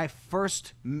when I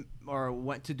first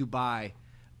went to Dubai,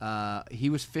 he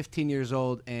was 15 years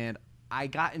old, and I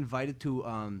got invited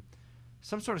to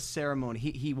some sort of ceremony.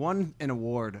 He won an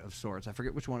award of sorts. I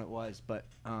forget which one it was, but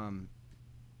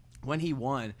when he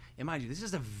won, and mind you, this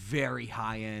is a very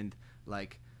high-end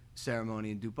ceremony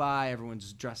in Dubai.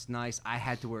 Everyone's dressed nice. I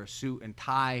had to wear a suit and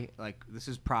tie. This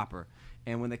is proper.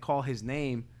 And when they call his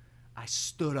name, I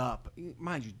stood up.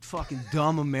 Mind you, fucking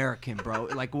dumb American, bro.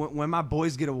 When my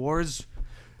boys get awards,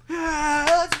 yeah,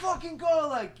 let's fucking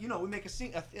go. We make a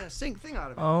sing thing out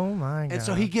of it. Oh my God. And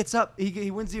so he gets up, he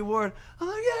wins the award. I'm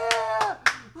like, yeah,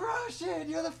 Rashid,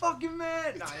 you're the fucking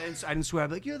man. No, I didn't swear.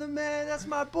 I'm like, you're the man. That's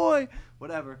my boy.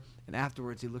 Whatever. And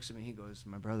afterwards, he looks at me. He goes,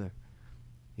 my brother.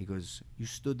 He goes, you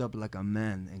stood up like a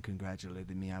man and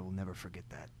congratulated me. I will never forget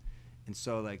that. And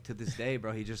so, to this day,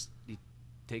 bro, he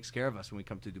takes care of us when we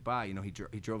come to Dubai.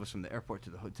 He drove us from the airport to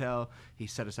the hotel. He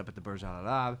set us up at the Burj Al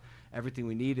Arab, everything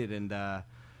we needed, and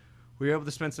we were able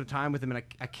to spend some time with him. And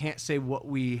I can't say what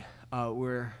we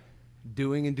were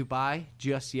doing in Dubai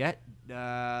just yet,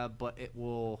 but it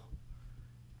will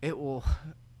be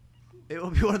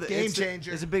one of the Game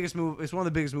changer. It's the biggest move. It's one of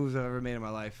the biggest moves I've ever made in my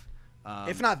life.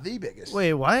 If not the biggest.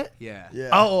 Wait, what? Yeah.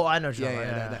 Oh, I know what you're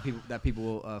Yeah, talking about. that people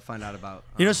will find out about.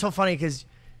 You know, it's so funny because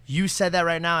you said that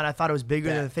right now, and I thought it was bigger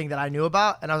than the thing that I knew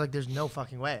about, and I was like, "There's no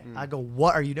fucking way." I go,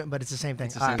 "What are you doing?" But it's the same thing.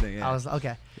 It's the same thing, yeah. I was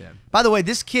okay. Yeah. By the way,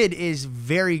 this kid is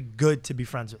very good to be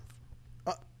friends with.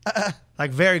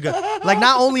 Very good.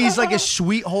 Not only he's a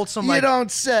sweet, wholesome. You don't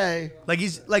say.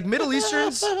 He's Middle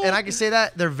Easterns, and I can say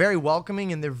that they're very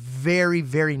welcoming and they're very,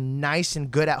 very nice and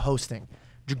good at hosting.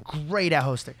 They're great at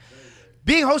hosting.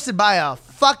 Being hosted by a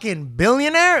fucking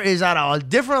billionaire is at a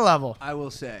different level. I will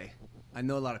say, I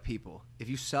know a lot of people. If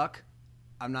you suck,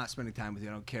 I'm not spending time with you.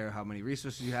 I don't care how many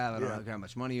resources you have. I don't care how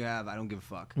much money you have. I don't give a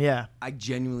fuck. Yeah. I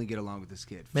genuinely get along with this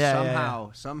kid. Yeah,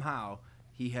 Somehow,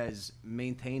 he has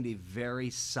maintained a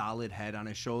very solid head on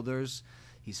his shoulders.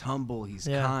 He's humble. He's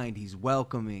kind. He's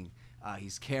welcoming.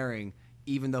 He's caring,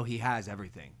 even though he has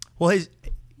everything. Well,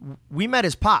 we met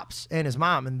his pops and his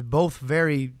mom, and both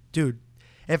very, dude,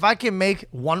 if I can make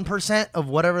 1% of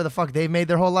whatever the fuck they've made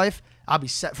their whole life, I'll be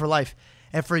set for life.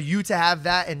 And for you to have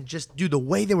that and just, dude, the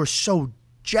way they were so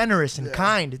generous and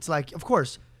kind, it's like, of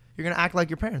course, you're going to act like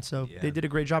your parents. So they did a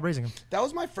great job raising him. That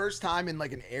was my first time in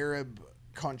like an Arab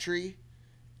country,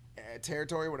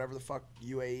 territory, whatever the fuck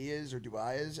UAE is or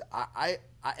Dubai is. I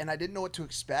didn't know what to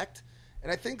expect.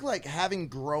 And I think like having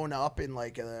grown up in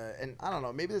like and I don't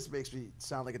know, maybe this makes me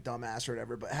sound like a dumbass or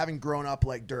whatever, but having grown up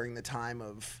like during the time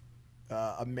of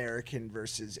American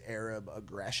versus Arab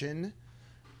aggression,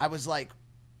 I was like,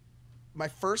 my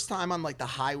first time on like the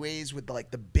highways with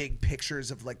like the big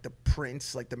pictures of like the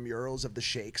prints, like the murals of the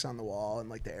sheikhs on the wall and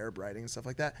like the Arab writing and stuff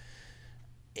like that.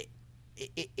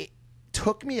 It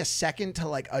took me a second to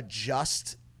like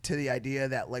adjust to the idea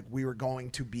that like we were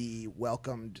going to be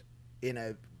welcomed in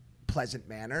a pleasant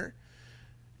manner.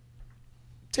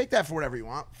 Take that for whatever you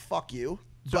want. Fuck you.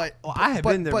 But I have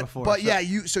been there before. But yeah,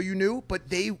 you knew. But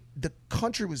the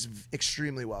country was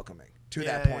extremely welcoming to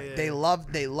that point. Yeah.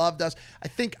 They loved us. I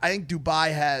think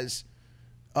Dubai has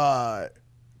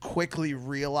quickly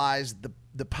realized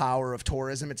the power of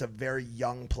tourism. It's a very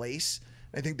young place.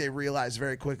 I think they realized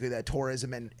very quickly that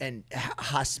tourism and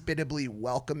hospitably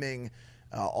welcoming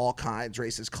all kinds,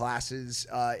 races, classes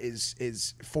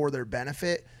is for their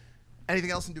benefit.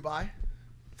 Anything else in Dubai?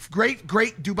 Great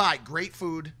Dubai. Great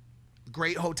food,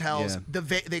 great hotels. Yeah.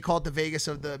 They call it the Vegas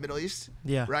of the Middle East.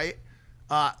 Yeah. Right.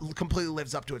 Completely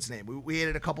lives up to its name. We ate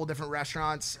at a couple different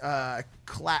restaurants.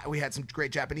 We had some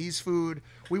great Japanese food.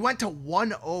 We went to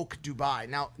One Oak, Dubai.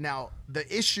 Now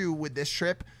the issue with this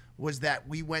trip was that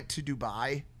we went to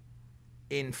Dubai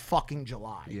in fucking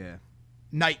July. Yeah.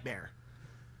 Nightmare.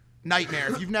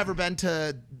 If you've never been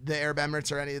to the Arab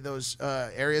Emirates or any of those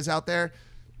areas out there,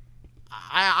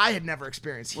 I had never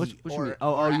experienced heat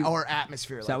or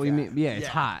atmosphere like that. What you mean? Yeah, it's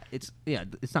hot. It's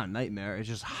not a nightmare. It's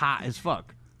just hot as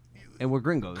fuck. And we're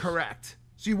gringos. Correct.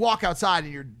 So you walk outside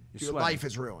and your life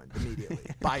is ruined immediately.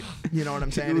 You know what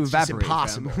I'm saying? It's just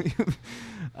impossible.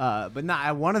 But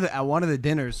at one of the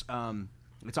dinners,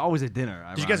 it's always a dinner.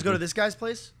 Did you guys go to this guy's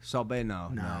place? Salt Bay? No,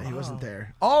 he wasn't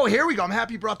there. Oh, here we go. I'm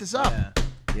happy you brought this up.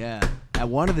 Yeah. At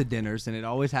one of the dinners, and it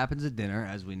always happens at dinner,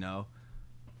 as we know,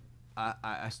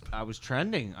 I was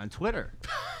trending on Twitter.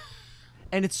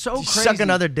 And it's so crazy. Suck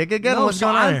another dick again? No, What's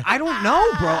going on here? I don't know,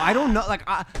 bro. I don't know. Like,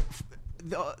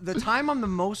 the time I'm the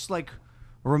most like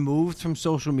removed from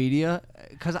social media,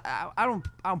 because I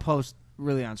don't post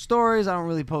really on stories. I don't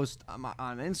really post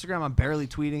on Instagram. I'm barely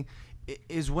tweeting.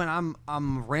 Is when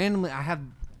I'm randomly. I have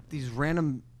these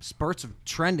random spurts of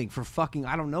trending for fucking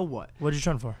I don't know what. What did you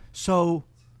trend for? So,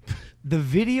 the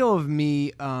video of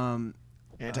me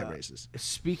anti-racist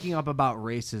speaking up about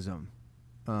racism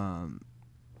during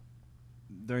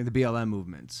the BLM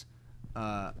movements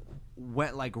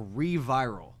went like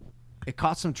re-viral. It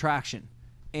caught some traction,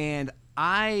 and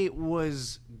I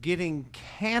was getting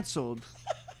canceled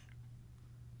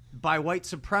by white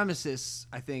supremacists,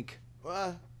 I think,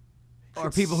 or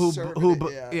people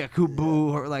who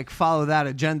boo or like follow that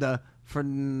agenda for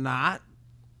not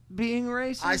being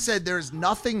racist. I said there's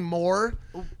nothing more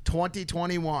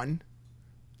 2021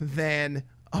 than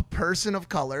a person of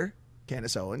color,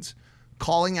 Candace Owens,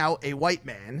 calling out a white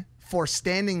man for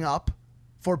standing up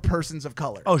for persons of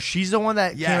color. Oh, she's the one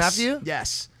that came after you?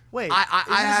 Yes. Wait, is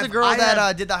this the girl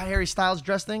that did the Harry Styles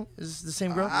dress thing? Is this the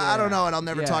same girl? I don't know, and I'll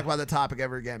never talk about the topic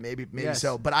ever again. Maybe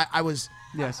so. But I was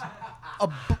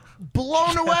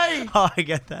blown away. Oh, I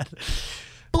get that.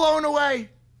 Blown away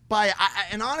by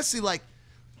and honestly, like,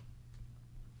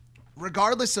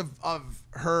 regardless of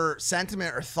her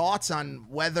sentiment or thoughts on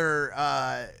whether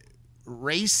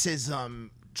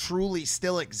racism truly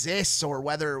still exists or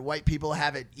whether white people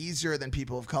have it easier than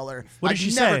people of color, what did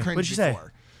she say? What did she say?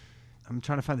 I'm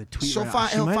trying to find the tweet. So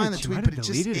right he'll find the tweet, but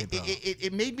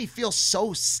it made me feel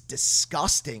so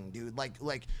disgusting, dude.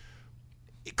 Like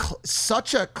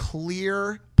such a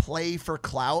clear play for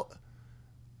clout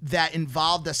that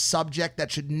involved a subject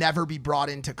that should never be brought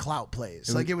into clout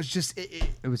plays. It was just...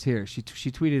 It was here. She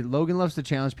tweeted, Logan loves to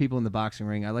challenge people in the boxing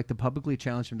ring. I like to publicly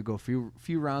challenge him to go a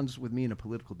few rounds with me in a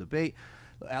political debate.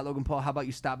 At Logan Paul, how about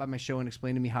you stop by my show and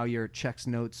explain to me how your checks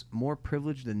notes more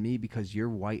privileged than me because you're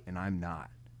white and I'm not.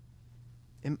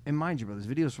 And mind you, bro, this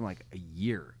video is from like a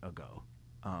year ago.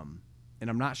 And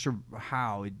I'm not sure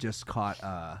how it just caught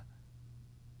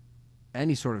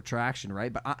any sort of traction,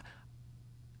 right? But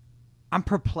I'm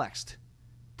perplexed,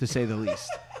 to say the least.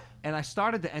 And I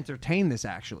started to entertain this,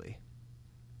 actually.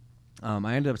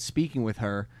 I ended up speaking with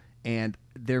her, and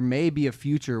there may be a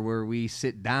future where we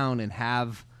sit down and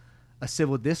have a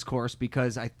civil discourse,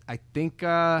 because I think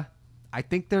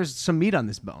there's some meat on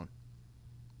this bone.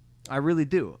 I really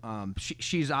do.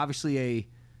 She's obviously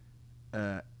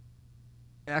a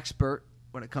expert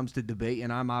when it comes to debate,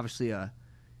 and I'm obviously a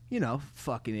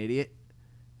fucking idiot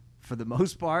for the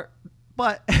most part.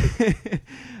 But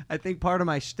I think part of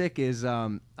my shtick is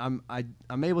I'm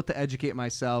able to educate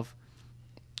myself,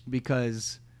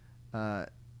 because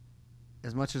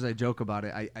as much as I joke about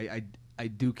it, I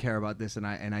do care about this, and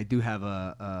I do have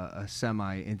a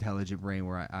semi-intelligent brain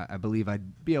where I believe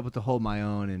I'd be able to hold my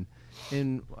own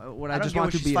in what I just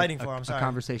want to be a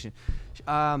conversation.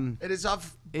 It is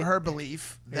of her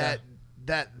belief that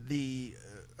the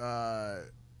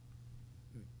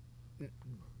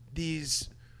these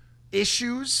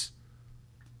issues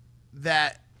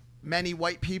that many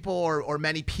white people or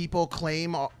many people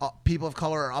claim people of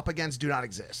color are up against do not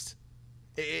exist.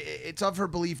 It's of her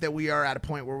belief that we are at a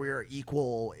point where we are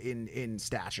equal in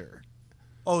stature.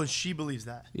 Oh, she believes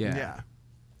that. Yeah.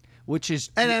 Which is,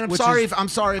 and I'm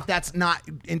sorry if that's not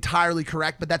entirely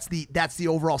correct, but that's the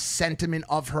overall sentiment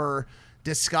of her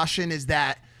discussion, is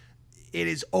that it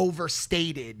is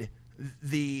overstated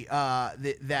that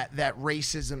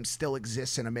racism still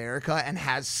exists in America and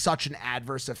has such an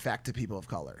adverse effect to people of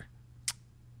color.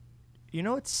 You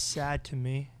know what's sad to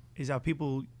me is how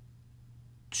people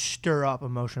stir up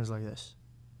emotions like this.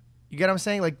 You get what I'm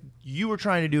saying? Like, you were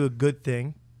trying to do a good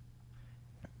thing,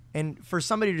 and for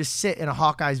somebody to sit in a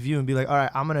Hawkeye's view and be like, all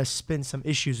right, I'm going to spin some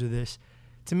issues with this.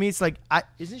 To me, it's like,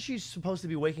 isn't she supposed to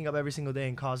be waking up every single day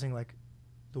and causing like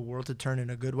the world to turn in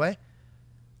a good way?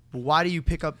 But why do you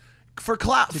pick up for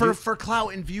clout for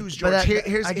clout and views, George? I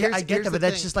get that, but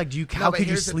that's just like, how could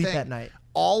you sleep at night?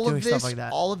 All of stuff like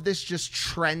that? All of this just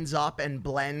trends up and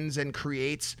blends and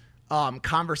creates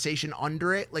conversation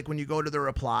under it. Like when you go to the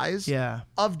replies,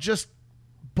 of just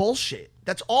bullshit.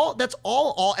 That's all.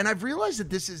 And I've realized that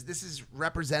this is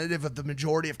representative of the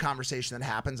majority of conversation that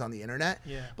happens on the internet.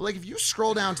 Yeah. But like if you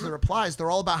scroll down to the replies, they're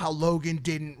all about how Logan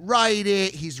didn't write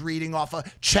it. He's reading off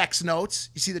of checks notes.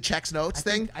 You see the checks notes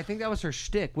thing? I think that was her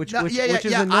shtick, which is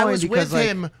annoying. I was with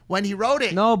him when he wrote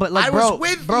it. No, but like, I was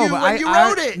with you when you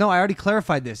wrote it. No, I already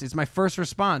clarified this. It's my first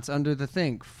response under the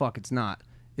thing. Fuck, it's not.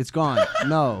 It's gone.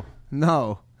 No.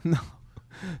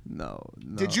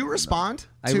 Did you respond?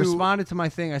 I responded to my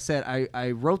thing. I said,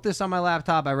 I wrote this on my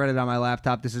laptop. I read it on my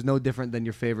laptop. This is no different than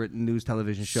your favorite news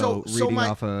television show reading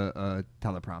off a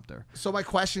teleprompter. So my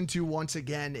question to you once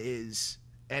again is,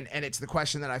 and it's the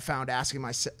question that I found asking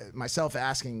myself.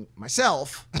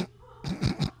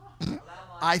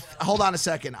 Hold on a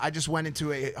second. I just went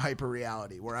into a hyper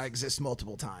reality where I exist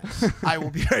multiple times. I will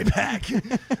be right back.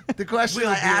 The question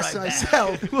I asked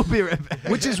myself, we'll be right back,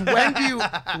 which is when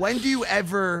do you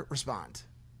ever respond?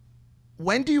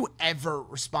 When do you ever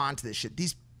respond to this shit?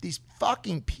 These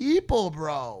fucking people,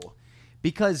 bro.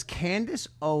 Because Candace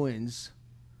Owens,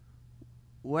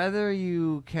 whether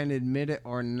you can admit it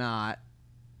or not,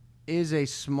 is a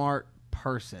smart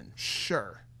person.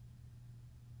 Sure,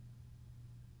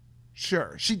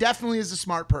 she definitely is a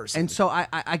smart person. And so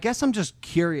I guess I'm just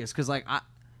curious, because like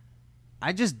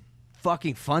I just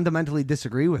fucking fundamentally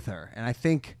disagree with her, and I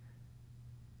think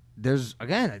there's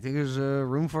a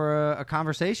room for a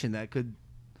conversation that could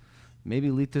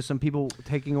maybe lead to some people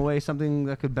taking away something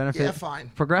that could benefit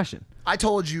progression. I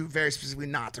told you very specifically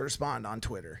not to respond on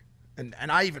Twitter, and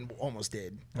I even almost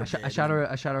did. I shot her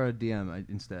a DM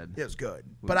instead. It was good,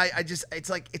 but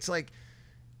it's like.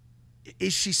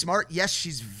 Is she smart? Yes,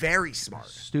 she's very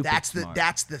smart. That's the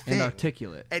thing. And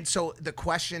articulate. And so the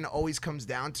question always comes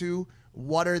down to,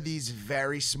 what are these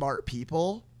very smart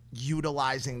people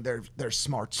utilizing their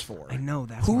smarts for? I know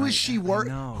that's who is she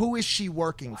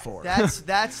working for? That's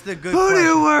the good. Who do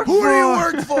you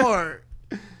work for?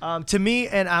 To me,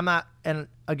 and I'm not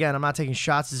taking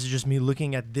shots. This is just me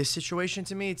looking at this situation.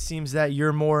 To me, it seems that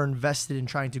you're more invested in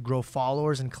trying to grow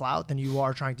followers and clout than you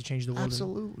are trying to change the world.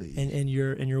 Absolutely. In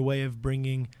your way of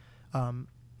bringing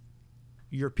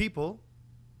your people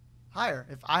higher.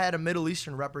 If I had a Middle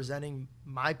Eastern representing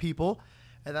my people,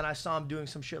 and then I saw him doing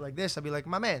some shit like this, I'd be like,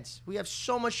 my mans, we have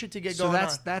so much shit to get going on.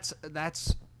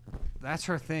 That's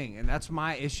her thing, and that's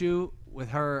my issue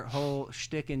with her whole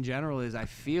shtick in general. Is I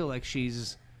feel like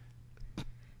she's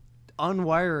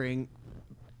unwiring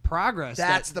progress.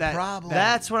 That's the problem.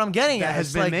 That's what I'm getting at.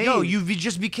 Has been like, made. no, you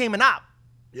just became an op.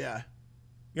 Yeah.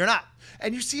 You're not.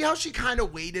 And you see how she kind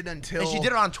of waited until... And she did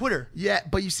it on Twitter. Yeah,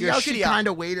 but you see how she kind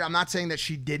of waited. I'm not saying that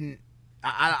she didn't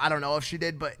I don't know if she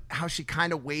did, but how she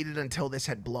kind of waited until this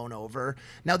had blown over.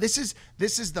 Now, this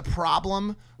is the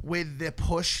problem with the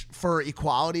push for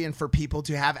equality and for people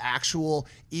to have actual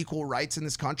equal rights in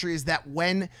this country, is that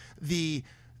when the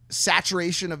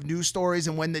saturation of news stories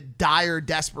and when the dire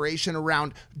desperation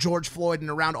around George Floyd and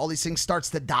around all these things starts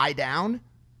to die down,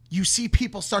 you see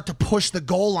people start to push the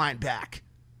goal line back.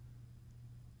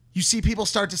 You see people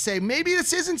start to say, maybe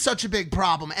this isn't such a big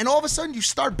problem. And all of a sudden, you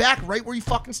start back right where you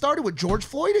fucking started with George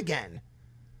Floyd again.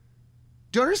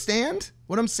 Do you understand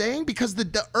what I'm saying? Because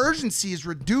the urgency is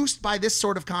reduced by this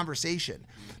sort of conversation.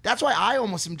 That's why I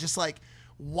almost am just like,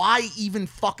 why even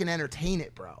fucking entertain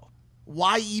it, bro?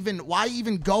 Why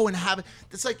even go and have it?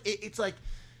 It's like,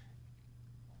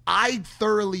 I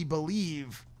thoroughly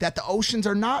believe that the oceans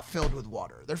are not filled with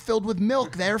water. They're filled with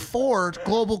milk. Therefore,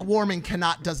 global warming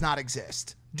does not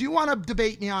exist. Do you want to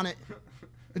debate me on it?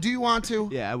 Do you want to?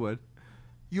 Yeah, I would.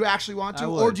 You actually want to? I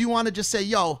would. Or do you want to just say,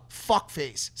 yo,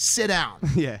 fuckface, sit down.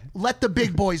 Yeah. Let the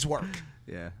big boys work.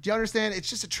 Yeah. Do you understand? It's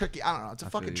just a tricky, I don't know. It's a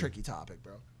fucking tricky topic,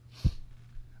 bro.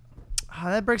 Oh,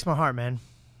 that breaks my heart, man.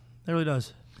 It really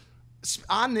does.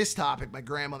 On this topic, my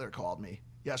grandmother called me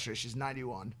yesterday. She's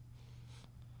 91.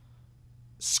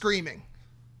 Screaming.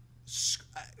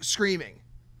 Screaming.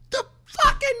 The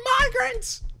fucking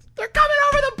migrants! They're coming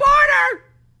over the border!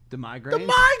 The migrants? The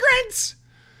migrants!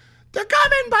 They're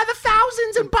coming by the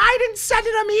thousands, and Biden's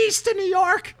sending them east to New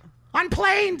York on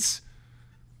planes.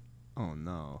 Oh,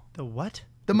 no. The what?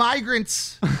 The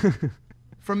migrants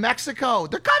from Mexico.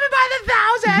 They're coming by the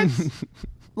thousands.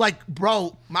 Like,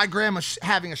 bro, my grandma's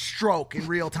having a stroke in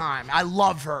real time. I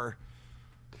love her.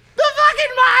 The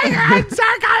fucking migrants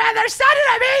are coming. They're sending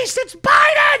them east. It's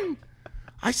Biden.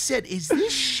 I said, is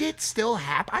this shit still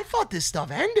happening? I thought this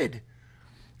stuff ended.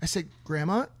 I said,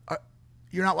 Grandma,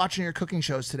 you're not watching your cooking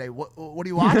shows today. What are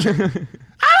you watching? I'm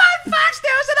on Fox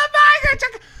News and the migrants.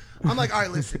 I'm like, all right,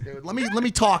 listen, dude. Let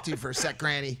me talk to you for a sec,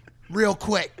 Granny, real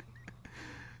quick.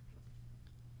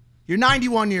 You're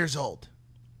 91 years old.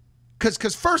 Cause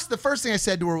the first thing I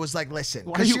said to her was like, listen.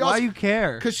 Why you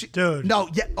care? Dude. No,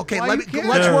 yeah, okay.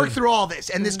 Let's work through all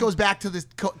this, and this goes back to this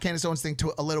Candace Owens thing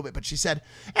to a little bit. But she said,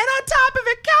 and on top of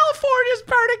it, California's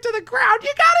burning to the ground. You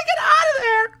gotta get out of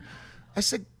there. I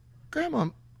said, Grandma,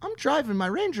 I'm driving my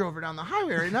Range Rover down the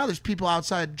highway right now. There's people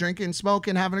outside drinking,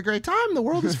 smoking, having a great time. The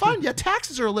world is fine. Yeah,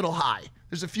 taxes are a little high.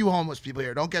 There's a few homeless people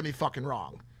here. Don't get me fucking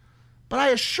wrong. But I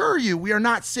assure you, we are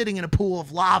not sitting in a pool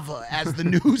of lava as the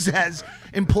news has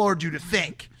implored you to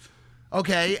think.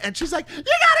 Okay? And she's like, you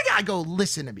gotta I go,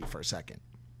 listen to me for a second.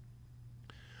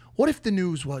 What if the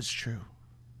news was true?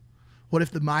 What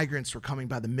if the migrants were coming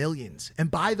by the millions?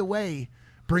 And by the way,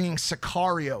 bringing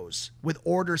sicarios with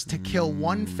orders to kill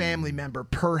one family member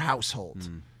per household.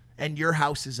 And your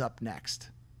house is up next.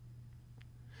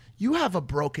 You have a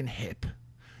broken hip.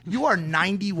 You are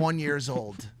 91 years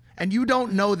old. And you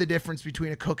don't know the difference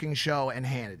between a cooking show and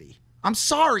Hannity. I'm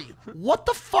sorry. What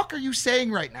the fuck are you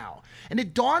saying right now? And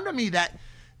it dawned on me that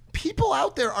people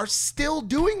out there are still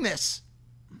doing this.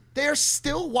 They are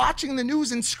still watching the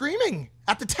news and screaming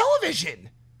at the television.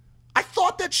 I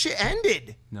thought that shit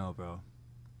ended. No, bro.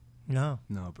 No,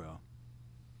 bro.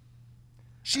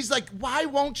 She's like, why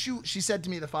won't you? She said to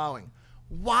me the following.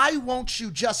 Why won't you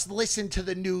just listen to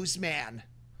the newsman?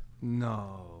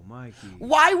 No, Mikey.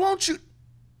 Why won't you?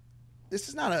 This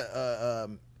is not a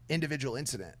individual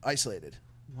incident, isolated.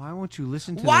 Why won't you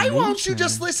listen to Why the won't you newsman?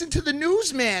 just listen to the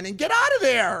newsman and get out of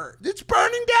there? It's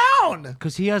burning down.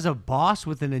 Because he has a boss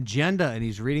with an agenda and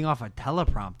he's reading off a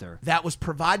teleprompter. That was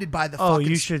provided by the Oh, fucking...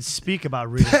 you should speak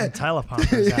about reading the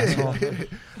teleprompters, asshole.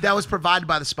 That was provided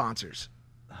by the sponsors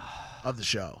of the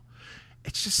show.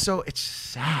 It's just it's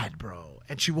sad, bro.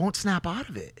 And she won't snap out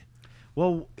of it.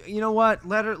 Well, you know what?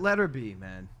 Let her be,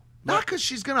 man. Not because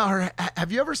she's gonna.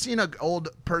 Have you ever seen an old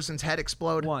person's head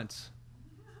explode? Once.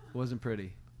 Wasn't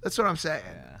pretty. That's what I'm saying.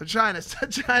 Yeah. I'm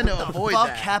trying to avoid What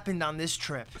that. happened on this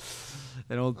trip?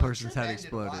 An old person's head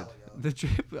exploded. The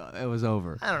trip, it was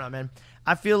over. I don't know, man.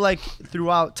 I feel like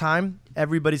throughout time,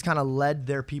 everybody's kind of led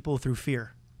their people through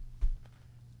fear.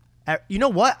 You know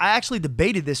what? I actually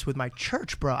debated this with my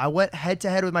church, bro. I went head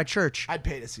to head with my church. I'd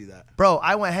pay to see that. Bro,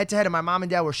 I went head to head and my mom and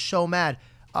dad were so mad.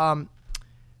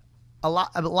 A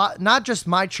lot, not just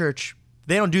my church.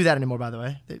 They don't do that anymore, by the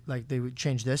way. They would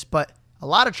change this, but a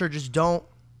lot of churches don't.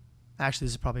 Actually,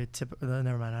 this is probably a tip.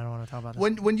 Never mind. I don't want to talk about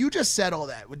this. When you just said all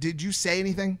that, did you say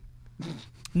anything?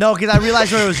 No, because I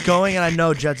realized where it was going, and I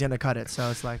know Judd's gonna cut it.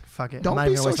 So it's like, fuck it. Don't I'm not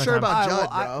be even so gonna waste my sure time. about Judd,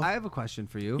 bro. I have a question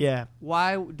for you. Yeah.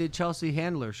 Why did Chelsea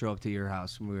Handler show up to your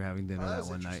house when we were having dinner that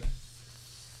one night?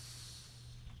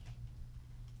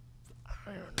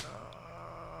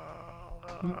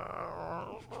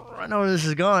 I know where this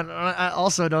is going. I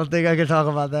also don't think I can talk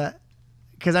about that.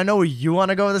 Because I know where you want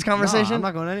to go with this conversation. No, I'm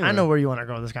not going anywhere. I know where you want to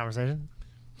go with this conversation.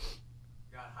 You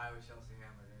got high with Chelsea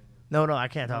Handler, didn't you? No, I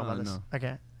can't talk about this. No. I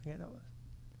can't talk about this.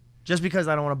 Just because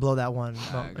I don't want to blow that one.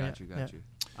 All right, got you.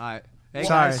 All right. Hey,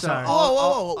 Sorry, guys,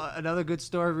 sorry. Another good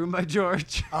story, Room by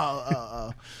George.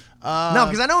 No,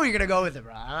 because I know where you're going to go with it,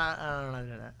 bro. I don't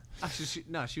know that. Actually,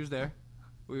 she was there.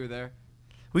 We were there.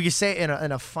 We could say it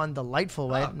in a fun, delightful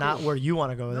way, not where you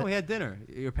want to go with it. No, we had dinner.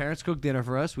 Your parents cooked dinner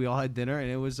for us. We all had dinner, and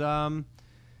it was one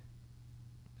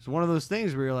of those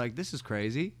things where you're like, this is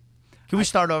crazy. Can we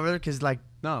start over? Because, like,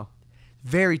 no.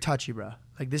 Very touchy, bro.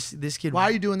 Like, this kid. Why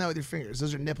are you doing that with your fingers?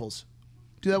 Those are nipples.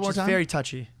 Do that one more time. Very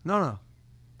touchy. No.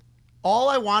 All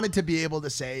I wanted to be able to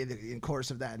say in the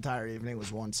course of that entire evening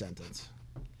was one sentence.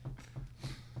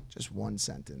 Just one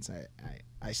sentence.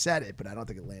 I said it, but I don't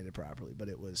think it landed properly. But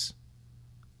it was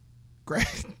Greg.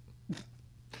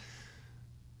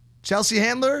 Chelsea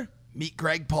Handler, meet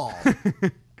Greg Paul.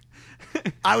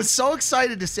 I was so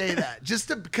excited to say that,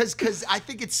 because I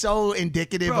think it's so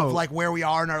indicative of like where we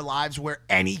are in our lives, where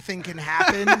anything can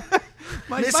happen.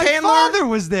 My Handler, father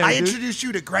was there. I dude. introduced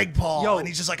you to Greg Paul, and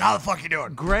he's just like, "How the fuck you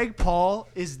doing?" Greg Paul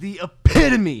is the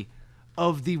epitome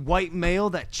of the white male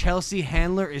that Chelsea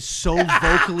Handler is so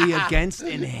vocally against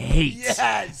and hates.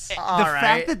 Yes. The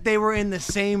fact that they were in the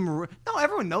same room. No,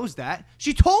 everyone knows that.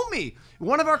 She told me.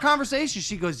 One of our conversations,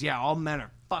 she goes, yeah, all men are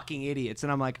fucking idiots.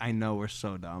 And I'm like, I know, we're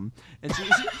so dumb. And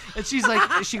she's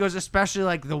like, she goes, especially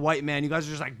like the white man. You guys are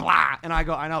just like, blah. And I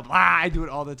go, I know, blah. I do it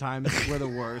all the time. We're the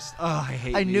worst. Oh, I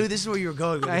hate I knew this is where you were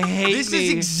going with I it. hate This me.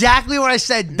 is exactly what I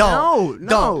said. Don't.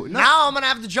 No. Now I'm going to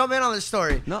have to jump in on this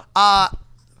story. No.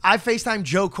 I FaceTime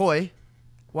Joe Coy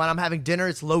when I'm having dinner.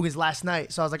 It's Logan's last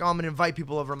night. So I was like, oh, I'm going to invite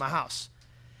people over to my house.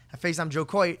 I FaceTime Joe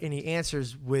Coy, and he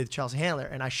answers with Chelsea Handler,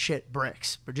 and I shit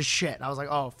bricks. Or just shit. I was like,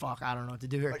 oh, fuck, I don't know what to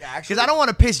do here. Because I don't want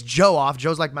to piss Joe off.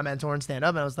 Joe's like my mentor and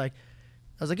stand-up. And I was like,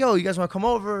 yo, you guys want to come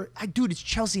over? Dude, it's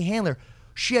Chelsea Handler.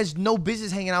 She has no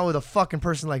business hanging out with a fucking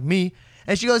person like me.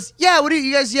 And she goes, yeah, what do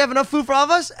you guys, you have enough food for all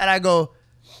of us? And I go,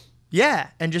 yeah.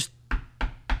 And just,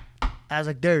 I was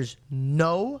like, there's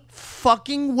no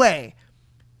fucking way.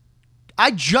 I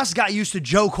just got used to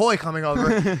Joe Coy coming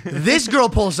over. This girl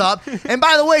pulls up. And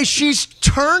by the way, she's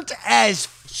turned as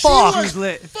fuck. She's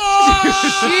lit. She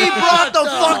brought the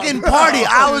fucking party.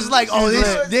 I was like, oh,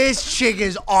 this chick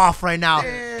is off right now.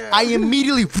 Damn. I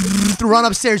immediately run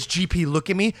upstairs. GP, look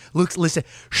at me. Listen,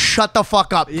 shut the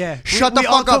fuck up. Yeah. Shut the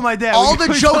fuck up. My dad. All the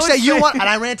jokes that you want. And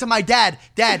I ran to my dad.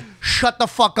 Dad, shut the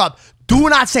fuck up. Do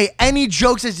not say any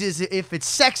jokes as if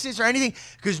it's sexist or anything,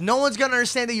 because no one's going to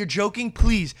understand that you're joking.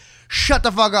 Please, shut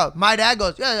the fuck up. My dad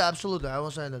goes, yeah, absolutely. I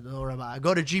won't say that. Don't worry about it. I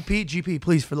go to GP. GP,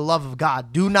 please, for the love of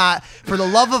God, do not, for the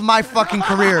love of my fucking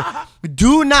career,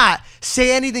 do not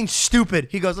say anything stupid.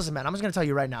 He goes, listen, man, I'm just going to tell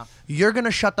you right now. You're going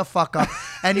to shut the fuck up,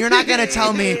 and you're not going to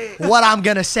tell me what I'm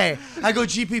going to say. I go,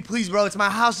 GP, please, bro, it's my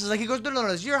house. It's like, he goes, no,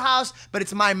 it's your house, but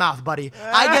it's my mouth, buddy.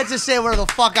 I get to say whatever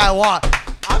the fuck I want.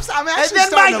 I'm and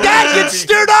then my dad gets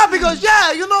stirred up. He goes,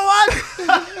 yeah, you know what?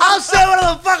 I'll say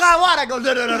whatever the fuck I want. I go,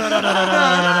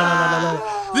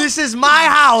 no. This is my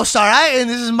house, all right? And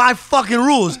this is my fucking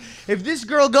rules. If this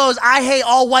girl goes, I hate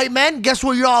all white men, guess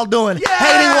what you're all doing? Yeah.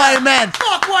 Hating white men.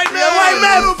 Fuck white men. Yeah, white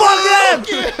men,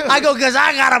 fuck them. I go, because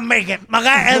I got to make it. Okay?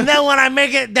 And then when I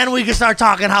make it, then we can start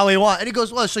talking how we want. And he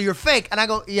goes, well, so you're fake. And I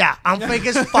go, yeah, I'm fake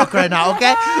as fuck right now,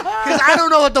 okay? Because I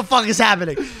don't know what the fuck is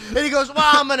happening. And he goes, well,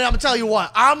 I'm gonna tell you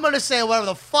what. I'm going to say whatever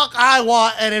the fuck I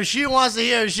want. And if she wants to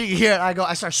hear it, she can hear it.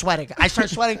 I start sweating.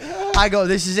 I go,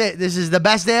 this is it. This is the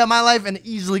best day of my life and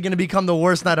easily going to become the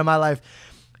worst night of my life.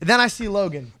 And then I see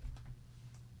Logan.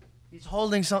 He's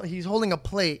holding a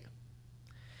plate.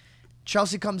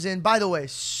 Chelsea comes in. By the way,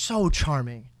 so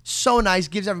charming, so nice.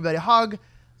 Gives everybody a hug.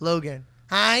 Logan,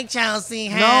 hi, Chelsea.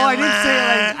 No, I didn't say it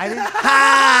like I didn't.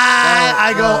 Hi.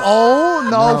 I go, oh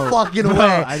no fucking way.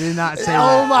 I did not say that.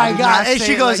 Oh my god. And say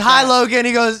she it goes, like hi, that. Logan.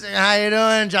 He goes, how you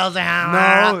doing, Chelsea?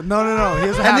 No. Here's what And then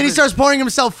he happened. starts pouring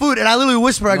himself food, and I literally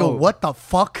whisper. I go, what the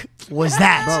fuck was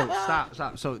that? Bro,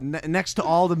 stop. So next to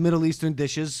all the Middle Eastern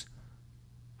dishes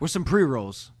were some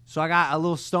pre-rolls. So I got a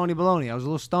little stony bologna. I was a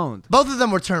little stoned. Both of them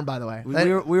were turned, by the way.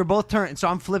 We were both turned. So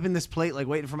I'm flipping this plate, like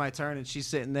waiting for my turn, and she's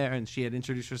sitting there, and she had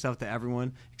introduced herself to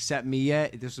everyone except me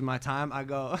yet. This is my time. I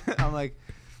go, I'm like,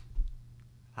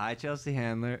 hi, Chelsea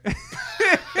Handler.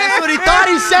 That's what he thought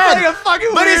he said. Like a fucking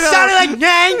but it weirdo. sounded like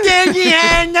Chelsea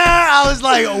Handler. I was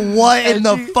like, what in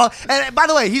the fuck? And by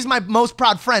the way, he's my most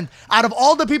proud friend. Out of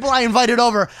all the people I invited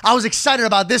over, I was excited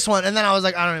about this one. And then I was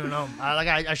like, I don't even know.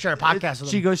 I share a podcast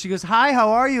with him. She goes, hi, how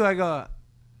are you? I go,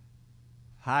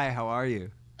 hi, how are you?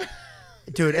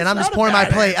 Dude, and I'm just pouring my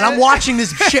plate, and I'm watching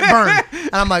this shit burn, and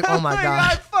I'm like, oh my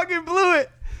God. I fucking blew it.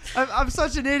 I'm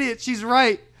such an idiot. She's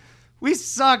right. We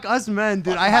suck, us men,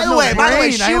 dude. I have no brain. By the way, I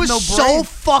she have was no so brain.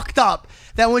 fucked up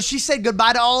that when she said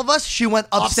goodbye to all of us, she went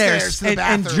upstairs. to the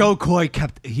And bathroom. Joe Coy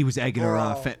he was egging her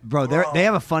on. Bro, they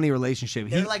have a funny relationship.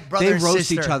 They're like brother they and roast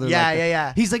sister. each other. Yeah, like that.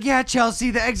 yeah. He's like, yeah,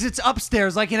 Chelsea, the exit's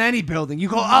upstairs, like in any building. You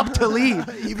go up to leave.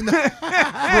 Even though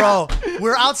Bro,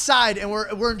 we're outside and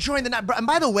we're enjoying the night. And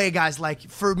by the way, guys, like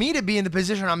for me to be in the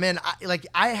position I'm in,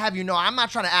 I have I'm not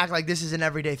trying to act like this is an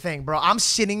everyday thing, bro. I'm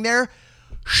sitting there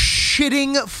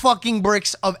shitting fucking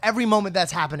bricks of every moment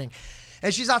that's happening.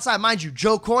 And she's outside, mind you.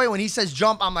 Joe Coy, when he says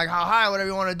jump, I'm like, how high, whatever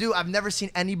you want to do. I've never seen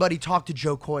anybody talk to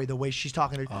Joe Coy the way she's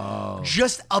talking to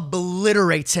just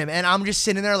obliterates him. And I'm just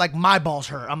sitting there like my balls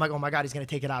hurt. I'm like, oh my God, he's going to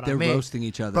take it out on me. They're roasting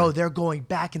each other. Bro, they're going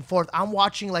back and forth. I'm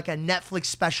watching like a Netflix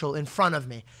special in front of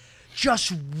me.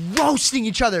 Just roasting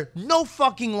each other. No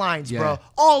fucking lines, bro.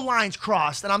 All lines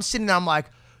crossed. And I'm sitting there, I'm like,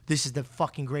 this is the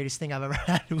fucking greatest thing I've ever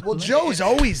had. well, Joe's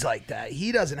always like that.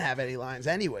 He doesn't have any lines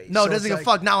anyway. No, so doesn't give a like,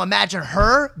 fuck. Now imagine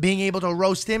her being able to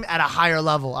roast him at a higher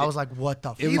level. I was like, what the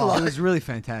fuck? It was really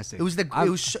fantastic.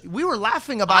 We were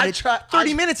laughing about it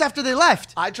 30 minutes after they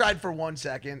left. I tried for 1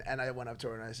 second, and I went up to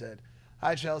her and I said,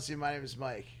 "Hi, Chelsea. My name is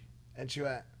Mike." And she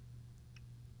went,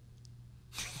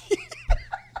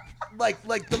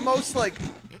 like the most like,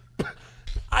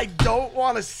 I don't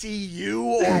want to see you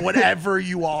or whatever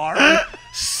you are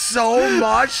so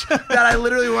much that I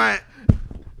literally went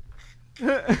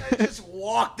and just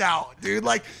walked out, dude.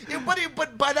 Like,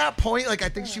 but by that point, like I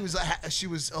think she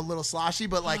was a little sloshy,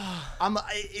 but like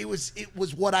it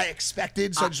was what I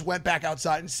expected, so I just went back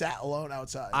outside and sat alone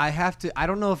outside. I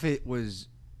don't know if it was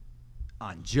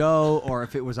on Joe or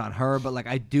if it was on her, but like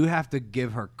I do have to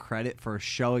give her credit for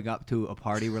showing up to a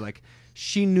party where like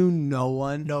she knew no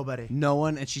one,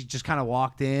 and she just kind of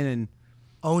walked in and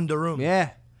owned the room.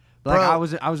 Yeah, like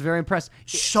Bro, I was very impressed.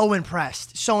 So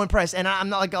impressed. And I'm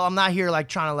not here like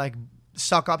trying to like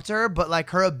suck up to her, but like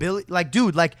her ability, like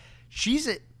dude, like she's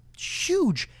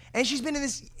huge, and she's been in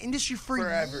this industry for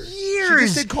forever. Years. She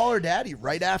just did Call Her Daddy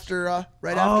right after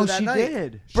that she night.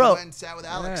 did. She Bro, went and sat with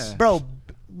Alex. Yeah. Bro,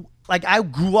 like I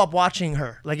grew up watching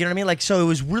her. Like, you know what I mean? Like, so it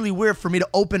was really weird for me to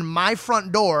open my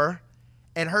front door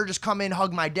and her just come in,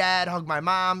 hug my dad, hug my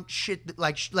mom, shit,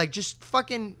 like just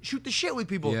fucking shoot the shit with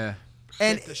people. Yeah.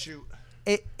 And Hit the shoot.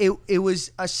 it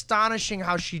was astonishing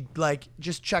how she like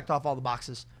just checked off all the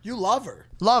boxes. You love her.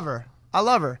 Love her. I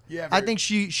love her. Yeah, I think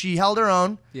she held her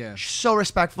own. Yeah. She's so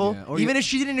respectful. Yeah. Or Even if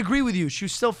she didn't agree with you, she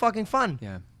was still fucking fun.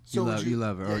 Yeah, So you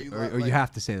love her, you or love, you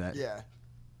have to say that. Yeah.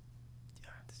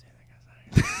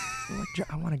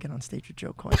 I want to get on stage with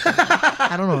Joe Coy.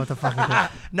 I don't know what the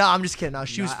fuck. No, I'm just kidding. No,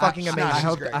 she was fucking amazing. I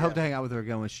hope great, I hope yeah. to hang out with her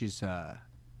again when she's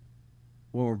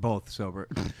when we're both sober.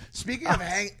 Speaking of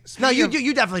No, you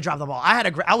definitely dropped the ball.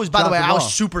 I was by the way, I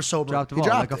was super sober. Dropped the ball.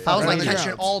 dropped Like it. a I was Right like on the catching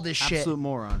ground. all this shit. absolute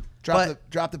moron.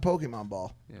 Drop the Pokemon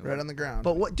ball right on the ground.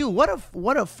 But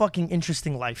what a fucking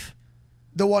interesting life.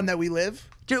 The one that we live?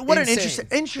 Dude, what Insane.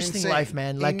 an interesting life,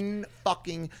 man. Like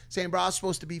fucking saying, bro, I was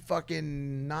supposed to be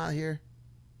fucking not here.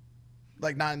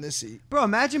 Like not in this seat. Bro,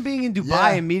 imagine being in Dubai Yeah.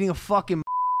 and meeting a fucking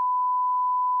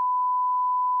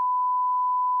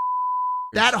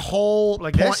That whole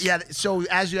Like point, this? yeah. So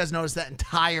as you guys noticed, that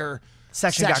entire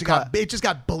Section got cut. It just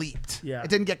got bleeped. Yeah. It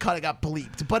didn't get cut. It got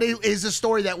bleeped. But it is a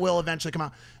story that will eventually come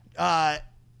out.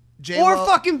 or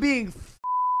fucking being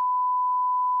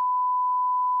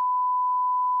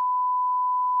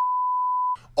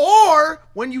or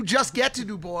when you just get to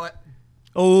Dubai.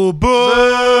 oh, boo!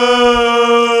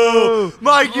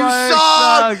 Mike, you Mike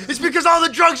suck! sucks. It's because all the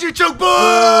drugs you took,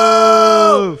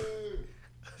 boo!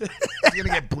 It's gonna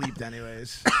get bleeped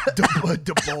anyways.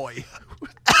 Dubai.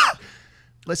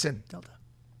 Listen. Delta.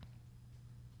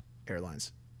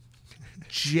 Airlines.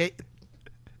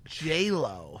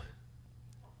 J-Lo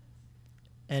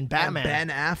And Batman. and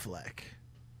Ben Affleck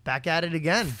Back at it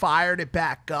again. fired it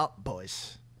back up,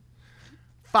 boys.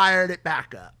 Fired it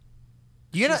back up.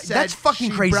 You know, She said that's fucking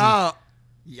she crazy. brought-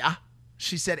 yeah.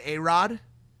 She said A-Rod,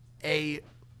 a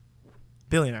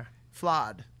Billionaire.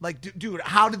 flawed. Like, dude,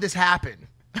 how did this happen?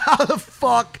 How the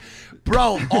fuck?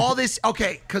 Bro, all this.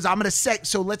 Okay, because I'm going to say.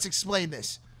 So let's explain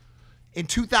this. In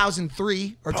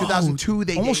 2003 or 2002,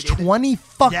 they Almost dated. 20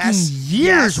 fucking Yes,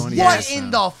 years. yes, What yes.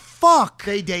 in the fuck?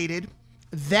 They dated.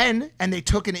 Then, and they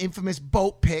took an infamous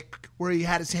boat pic where he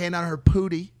had his hand on her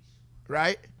pootie,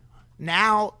 right?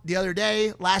 Now, the other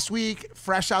day, last week,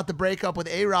 fresh out the breakup with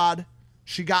A-Rod,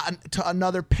 she got to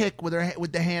another pic with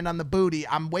the hand on the booty.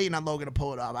 I'm waiting on Logan to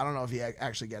pull it up. I don't know if he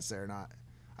actually gets there or not.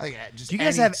 I think just Do you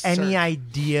guys have any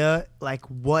idea like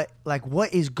what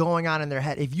is going on in their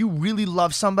head? If you really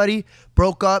love somebody,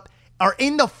 broke up, are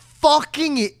in the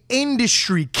fucking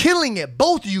industry, killing it,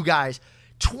 both of you guys.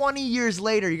 20 years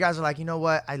later, you guys are like, you know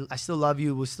what? I still love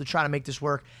you. We'll still try to make this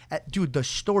work. Dude, the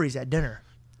stories at dinner.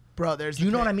 Bro, there's. Do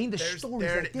you know what I mean? The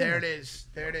stories at dinner. There it is.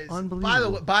 There it is.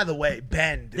 Unbelievable. By the way,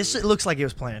 Ben. Dude, this looks like it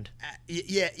was planned.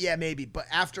 Yeah, maybe. But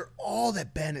after all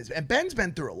that Ben is, and Ben's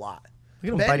been through a lot.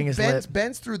 Look at him biting his lip.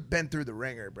 Ben's been through the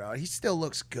ringer, bro. He still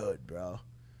looks good, bro.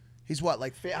 He's what,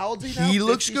 like, how old is he now? He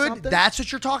looks good? Something? That's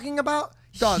what you're talking about?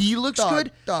 He looks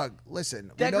good? Doug,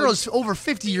 listen. That girl's over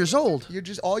 50 years old.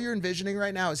 All you're envisioning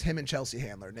right now is him and Chelsea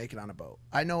Handler naked on a boat.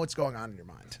 I know what's going on in your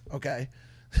mind, okay?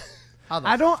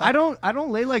 I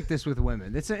don't lay like this with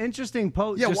women. It's an interesting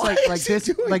pose. Yeah, just why like is he this,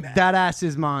 doing like that? ass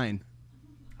is mine.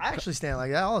 I actually stand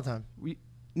like that all the time.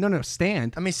 No,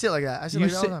 stand. I mean, sit like that. I sit like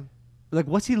that all the time. Like,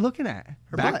 what's he looking at?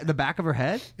 The back of her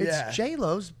head? It's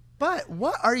J-Lo's butt.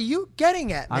 What are you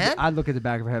getting at, man? I'd look at the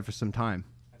back of her head for some time.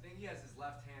 I think he has his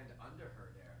left hand under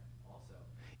her there also.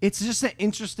 It's just an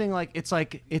interesting, it's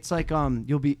like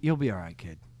you'll be all right,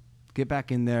 kid. Get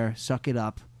back in there, suck it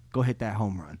up, go hit that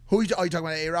home run. Are you talking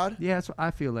about A-Rod? Yeah, that's what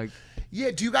I feel like.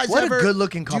 Yeah, do you guys what ever... a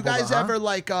good-looking couple, do you guys though, ever,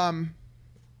 like,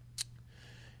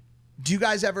 do you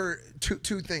guys ever...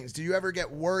 Two things. Do you ever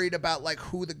get worried about, like,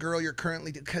 who the girl you're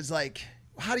currently... Because, like,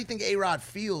 how do you think A-Rod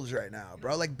feels right now,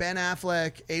 bro? Like, Ben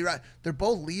Affleck, A-Rod, they're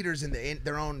both leaders in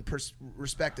their own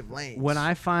respective lanes. When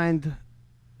I find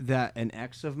that an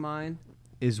ex of mine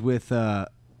is with a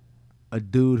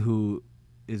dude who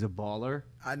is a baller...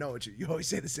 I know what you always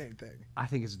say the same thing. I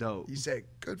think it's dope. You say,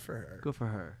 good for her. Good for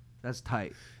her. That's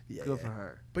tight. Yeah, good for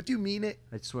her. But do you mean it?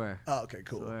 I swear. Oh, okay,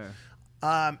 cool.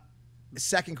 Swear.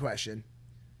 Second question.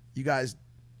 You guys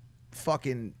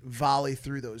fucking volley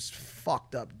through those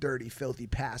fucked up, dirty, filthy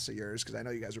pass of yours, because I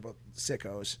know you guys are both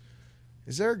sickos.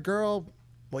 Is there a girl...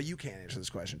 Well, you can't answer this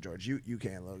question, George. You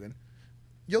can, Logan.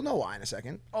 You'll know why in a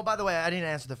second. Oh, by the way, I didn't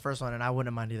answer the first one, and I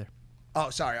wouldn't mind either. Oh,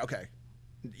 sorry. Okay.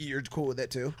 You're cool with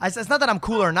it, too? It's not that I'm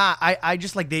cool or not. I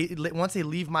just, like, once they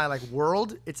leave my, like,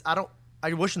 world,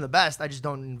 I wish them the best. I just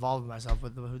don't involve myself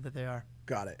with who that they are.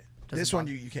 Got it. This one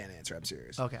you can't answer. I'm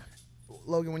serious. Okay.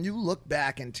 Logan, when you look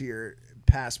back into your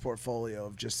past portfolio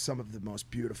of just some of the most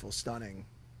beautiful, stunning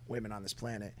women on this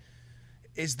planet,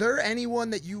 is there anyone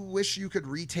that you wish you could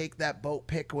retake that boat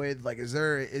pick with? Like, is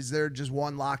there just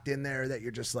one locked in there that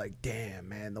you're just like, damn,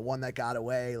 man, the one that got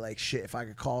away, like, shit, if I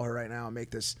could call her right now and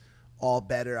make this all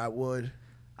better, I would.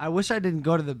 I wish I didn't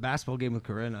go to the basketball game with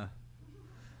Corinna.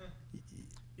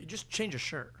 You just change your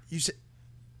shirt. You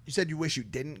said you wish you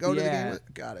didn't go to the game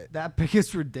with? Got it. That pick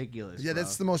is ridiculous. Yeah, bro.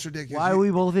 that's the most ridiculous. Why are we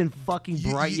both in fucking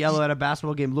bright yellow at a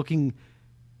basketball game looking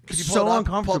so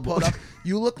uncomfortable? Pull it up.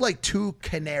 You look like two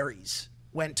canaries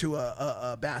went to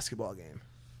a basketball game.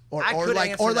 Or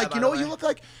like you know what you look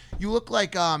like? You look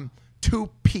like two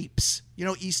peeps. You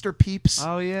know Easter peeps?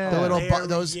 Oh yeah. The little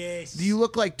those. Yes. You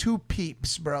look like two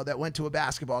peeps, bro, that went to a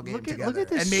basketball game together look at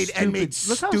this and made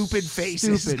stupid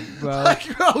faces. Stupid, bro.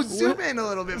 Like, bro, zoom in a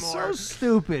little bit more. So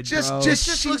stupid, bro. It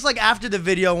just looks like after the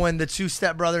video when the two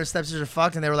stepbrother and stepsister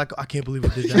fucked and they were like, I can't believe we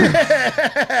did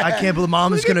that. I can't believe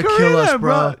mom is gonna kill us,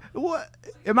 bro. What?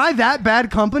 Am I that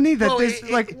bad company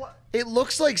that It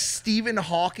looks like Stephen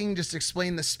Hawking just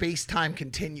explained the space-time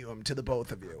continuum to the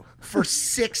both of you for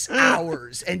 6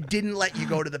 hours and didn't let you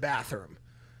go to the bathroom.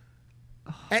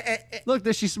 Look,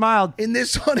 there she smiled. In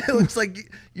this one, it looks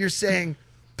like you're saying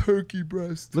turkey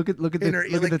breast. Look at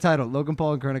the title. Logan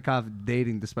Paul and Kurnikov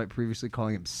dating despite previously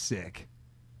calling him sick.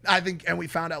 I think, and we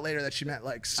found out later that she meant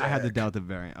like sick. I had the Delta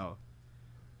variant. Oh.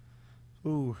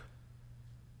 Ooh.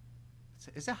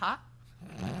 Is it hot?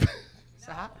 Is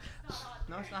it hot?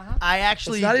 No, it's not hot. I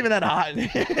actually. It's not even that hot.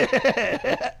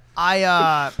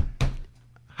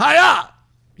 Hiya.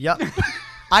 Yep.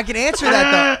 I can answer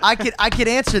that though. I could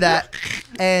answer that,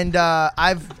 and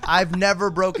I've never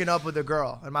broken up with a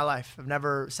girl in my life. I've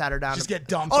never sat her down. Just get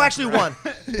dumped. Oh, actually one.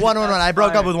 I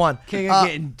broke up with one. King of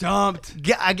getting dumped.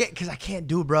 Because I can't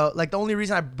do it, bro. Like the only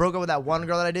reason I broke up with that one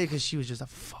girl that I did because she was just a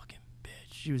fucking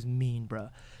bitch. She was mean, bro.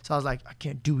 So I was like, I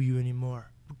can't do you anymore.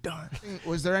 Done.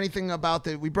 Was there anything about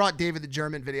we brought David the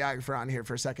German videographer on here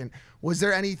for a second. Was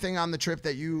there anything on the trip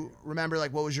that you remember?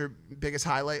 Like, what was your biggest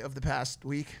highlight of the past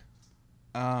week?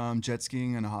 Jet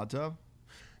skiing in a hot tub.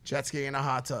 Jet skiing in a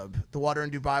hot tub. The water in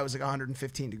Dubai was like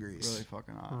 115 degrees. Really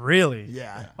fucking hot. Really?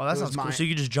 Yeah. Oh, that sounds cool. So you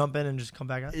could just jump in and just come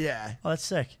back out? Yeah. Oh, that's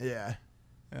sick. Yeah.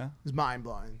 Yeah. It was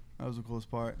mind-blowing. That was the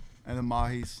coolest part. And the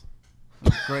mahis.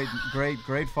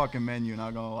 Great fucking menu,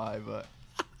 not gonna lie, but...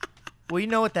 Well, you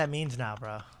know what that means now,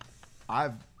 bro.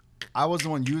 I've I was the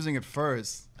one using it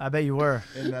first. I bet you were.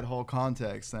 In that whole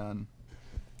context. And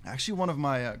actually one of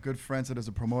my good friends that is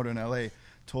a promoter in LA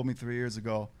told me 3 years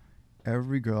ago,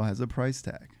 every girl has a price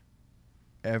tag.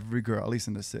 Every girl, at least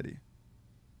in the city.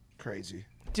 Crazy.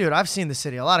 Dude, I've seen the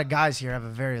city. A lot of guys here have a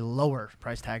very lower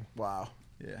price tag. Wow.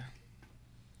 Yeah.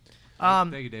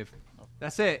 Thank you, Dave.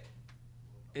 That's it.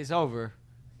 It's over.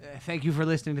 Thank you for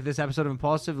listening to this episode of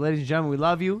Impulsive. Ladies and gentlemen, we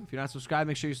love you. If you're not subscribed,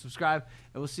 make sure you subscribe.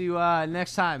 And we'll see you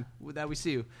next time that we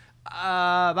see you.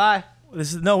 Bye.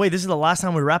 This is the last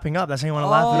time we're wrapping up. That's how you want to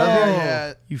laugh it up here?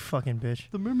 Yeah. You fucking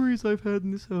bitch. The memories I've had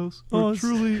in this house are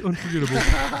truly unforgettable.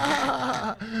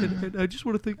 and I just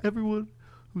want to thank everyone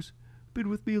who's been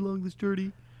with me along this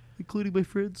journey, including my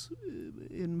friends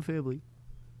and my family.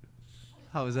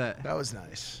 How was that? That was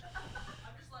nice.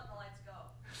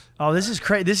 Oh, this is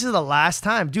crazy. This is the last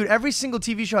time. Dude, every single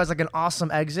TV show has like an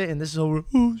awesome exit, and this is over.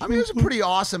 I mean, it's pretty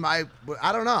awesome. I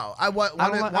don't know. I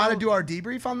want to do our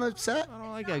debrief on the set? I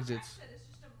don't like exits.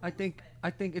 I think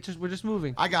it's just we're just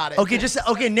moving. I got it.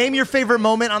 Okay, name your favorite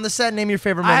moment on the set. Name your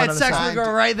favorite moment on the set. I had sex with a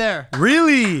girl right there.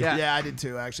 Really? Yeah, I did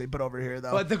too, actually. But over here,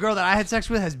 though. But the girl that I had sex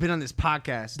with has been on this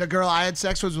podcast. The girl I had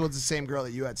sex with was the same girl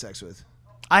that you had sex with.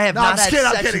 I have not had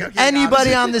sex with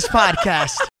anybody on this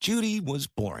podcast. Judy was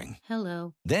boring.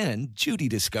 Hello. Then Judy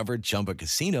discovered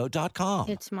ChumbaCasino.com.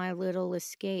 It's my little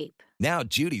escape. Now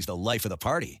Judy's the life of the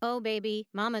party. Oh, baby,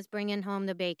 mama's bringing home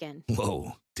the bacon.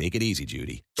 Whoa, take it easy,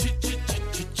 Judy.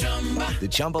 The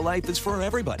Chumba life is for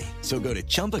everybody. So go to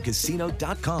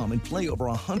ChumbaCasino.com and play over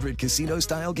 100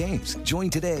 casino-style games. Join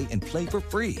today and play for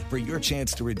free for your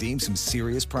chance to redeem some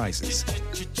serious prizes.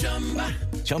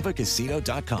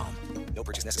 ChumbaCasino.com. No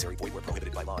purchase necessary. Void where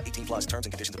prohibited by law. 18+ terms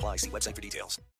and conditions apply. See website for details.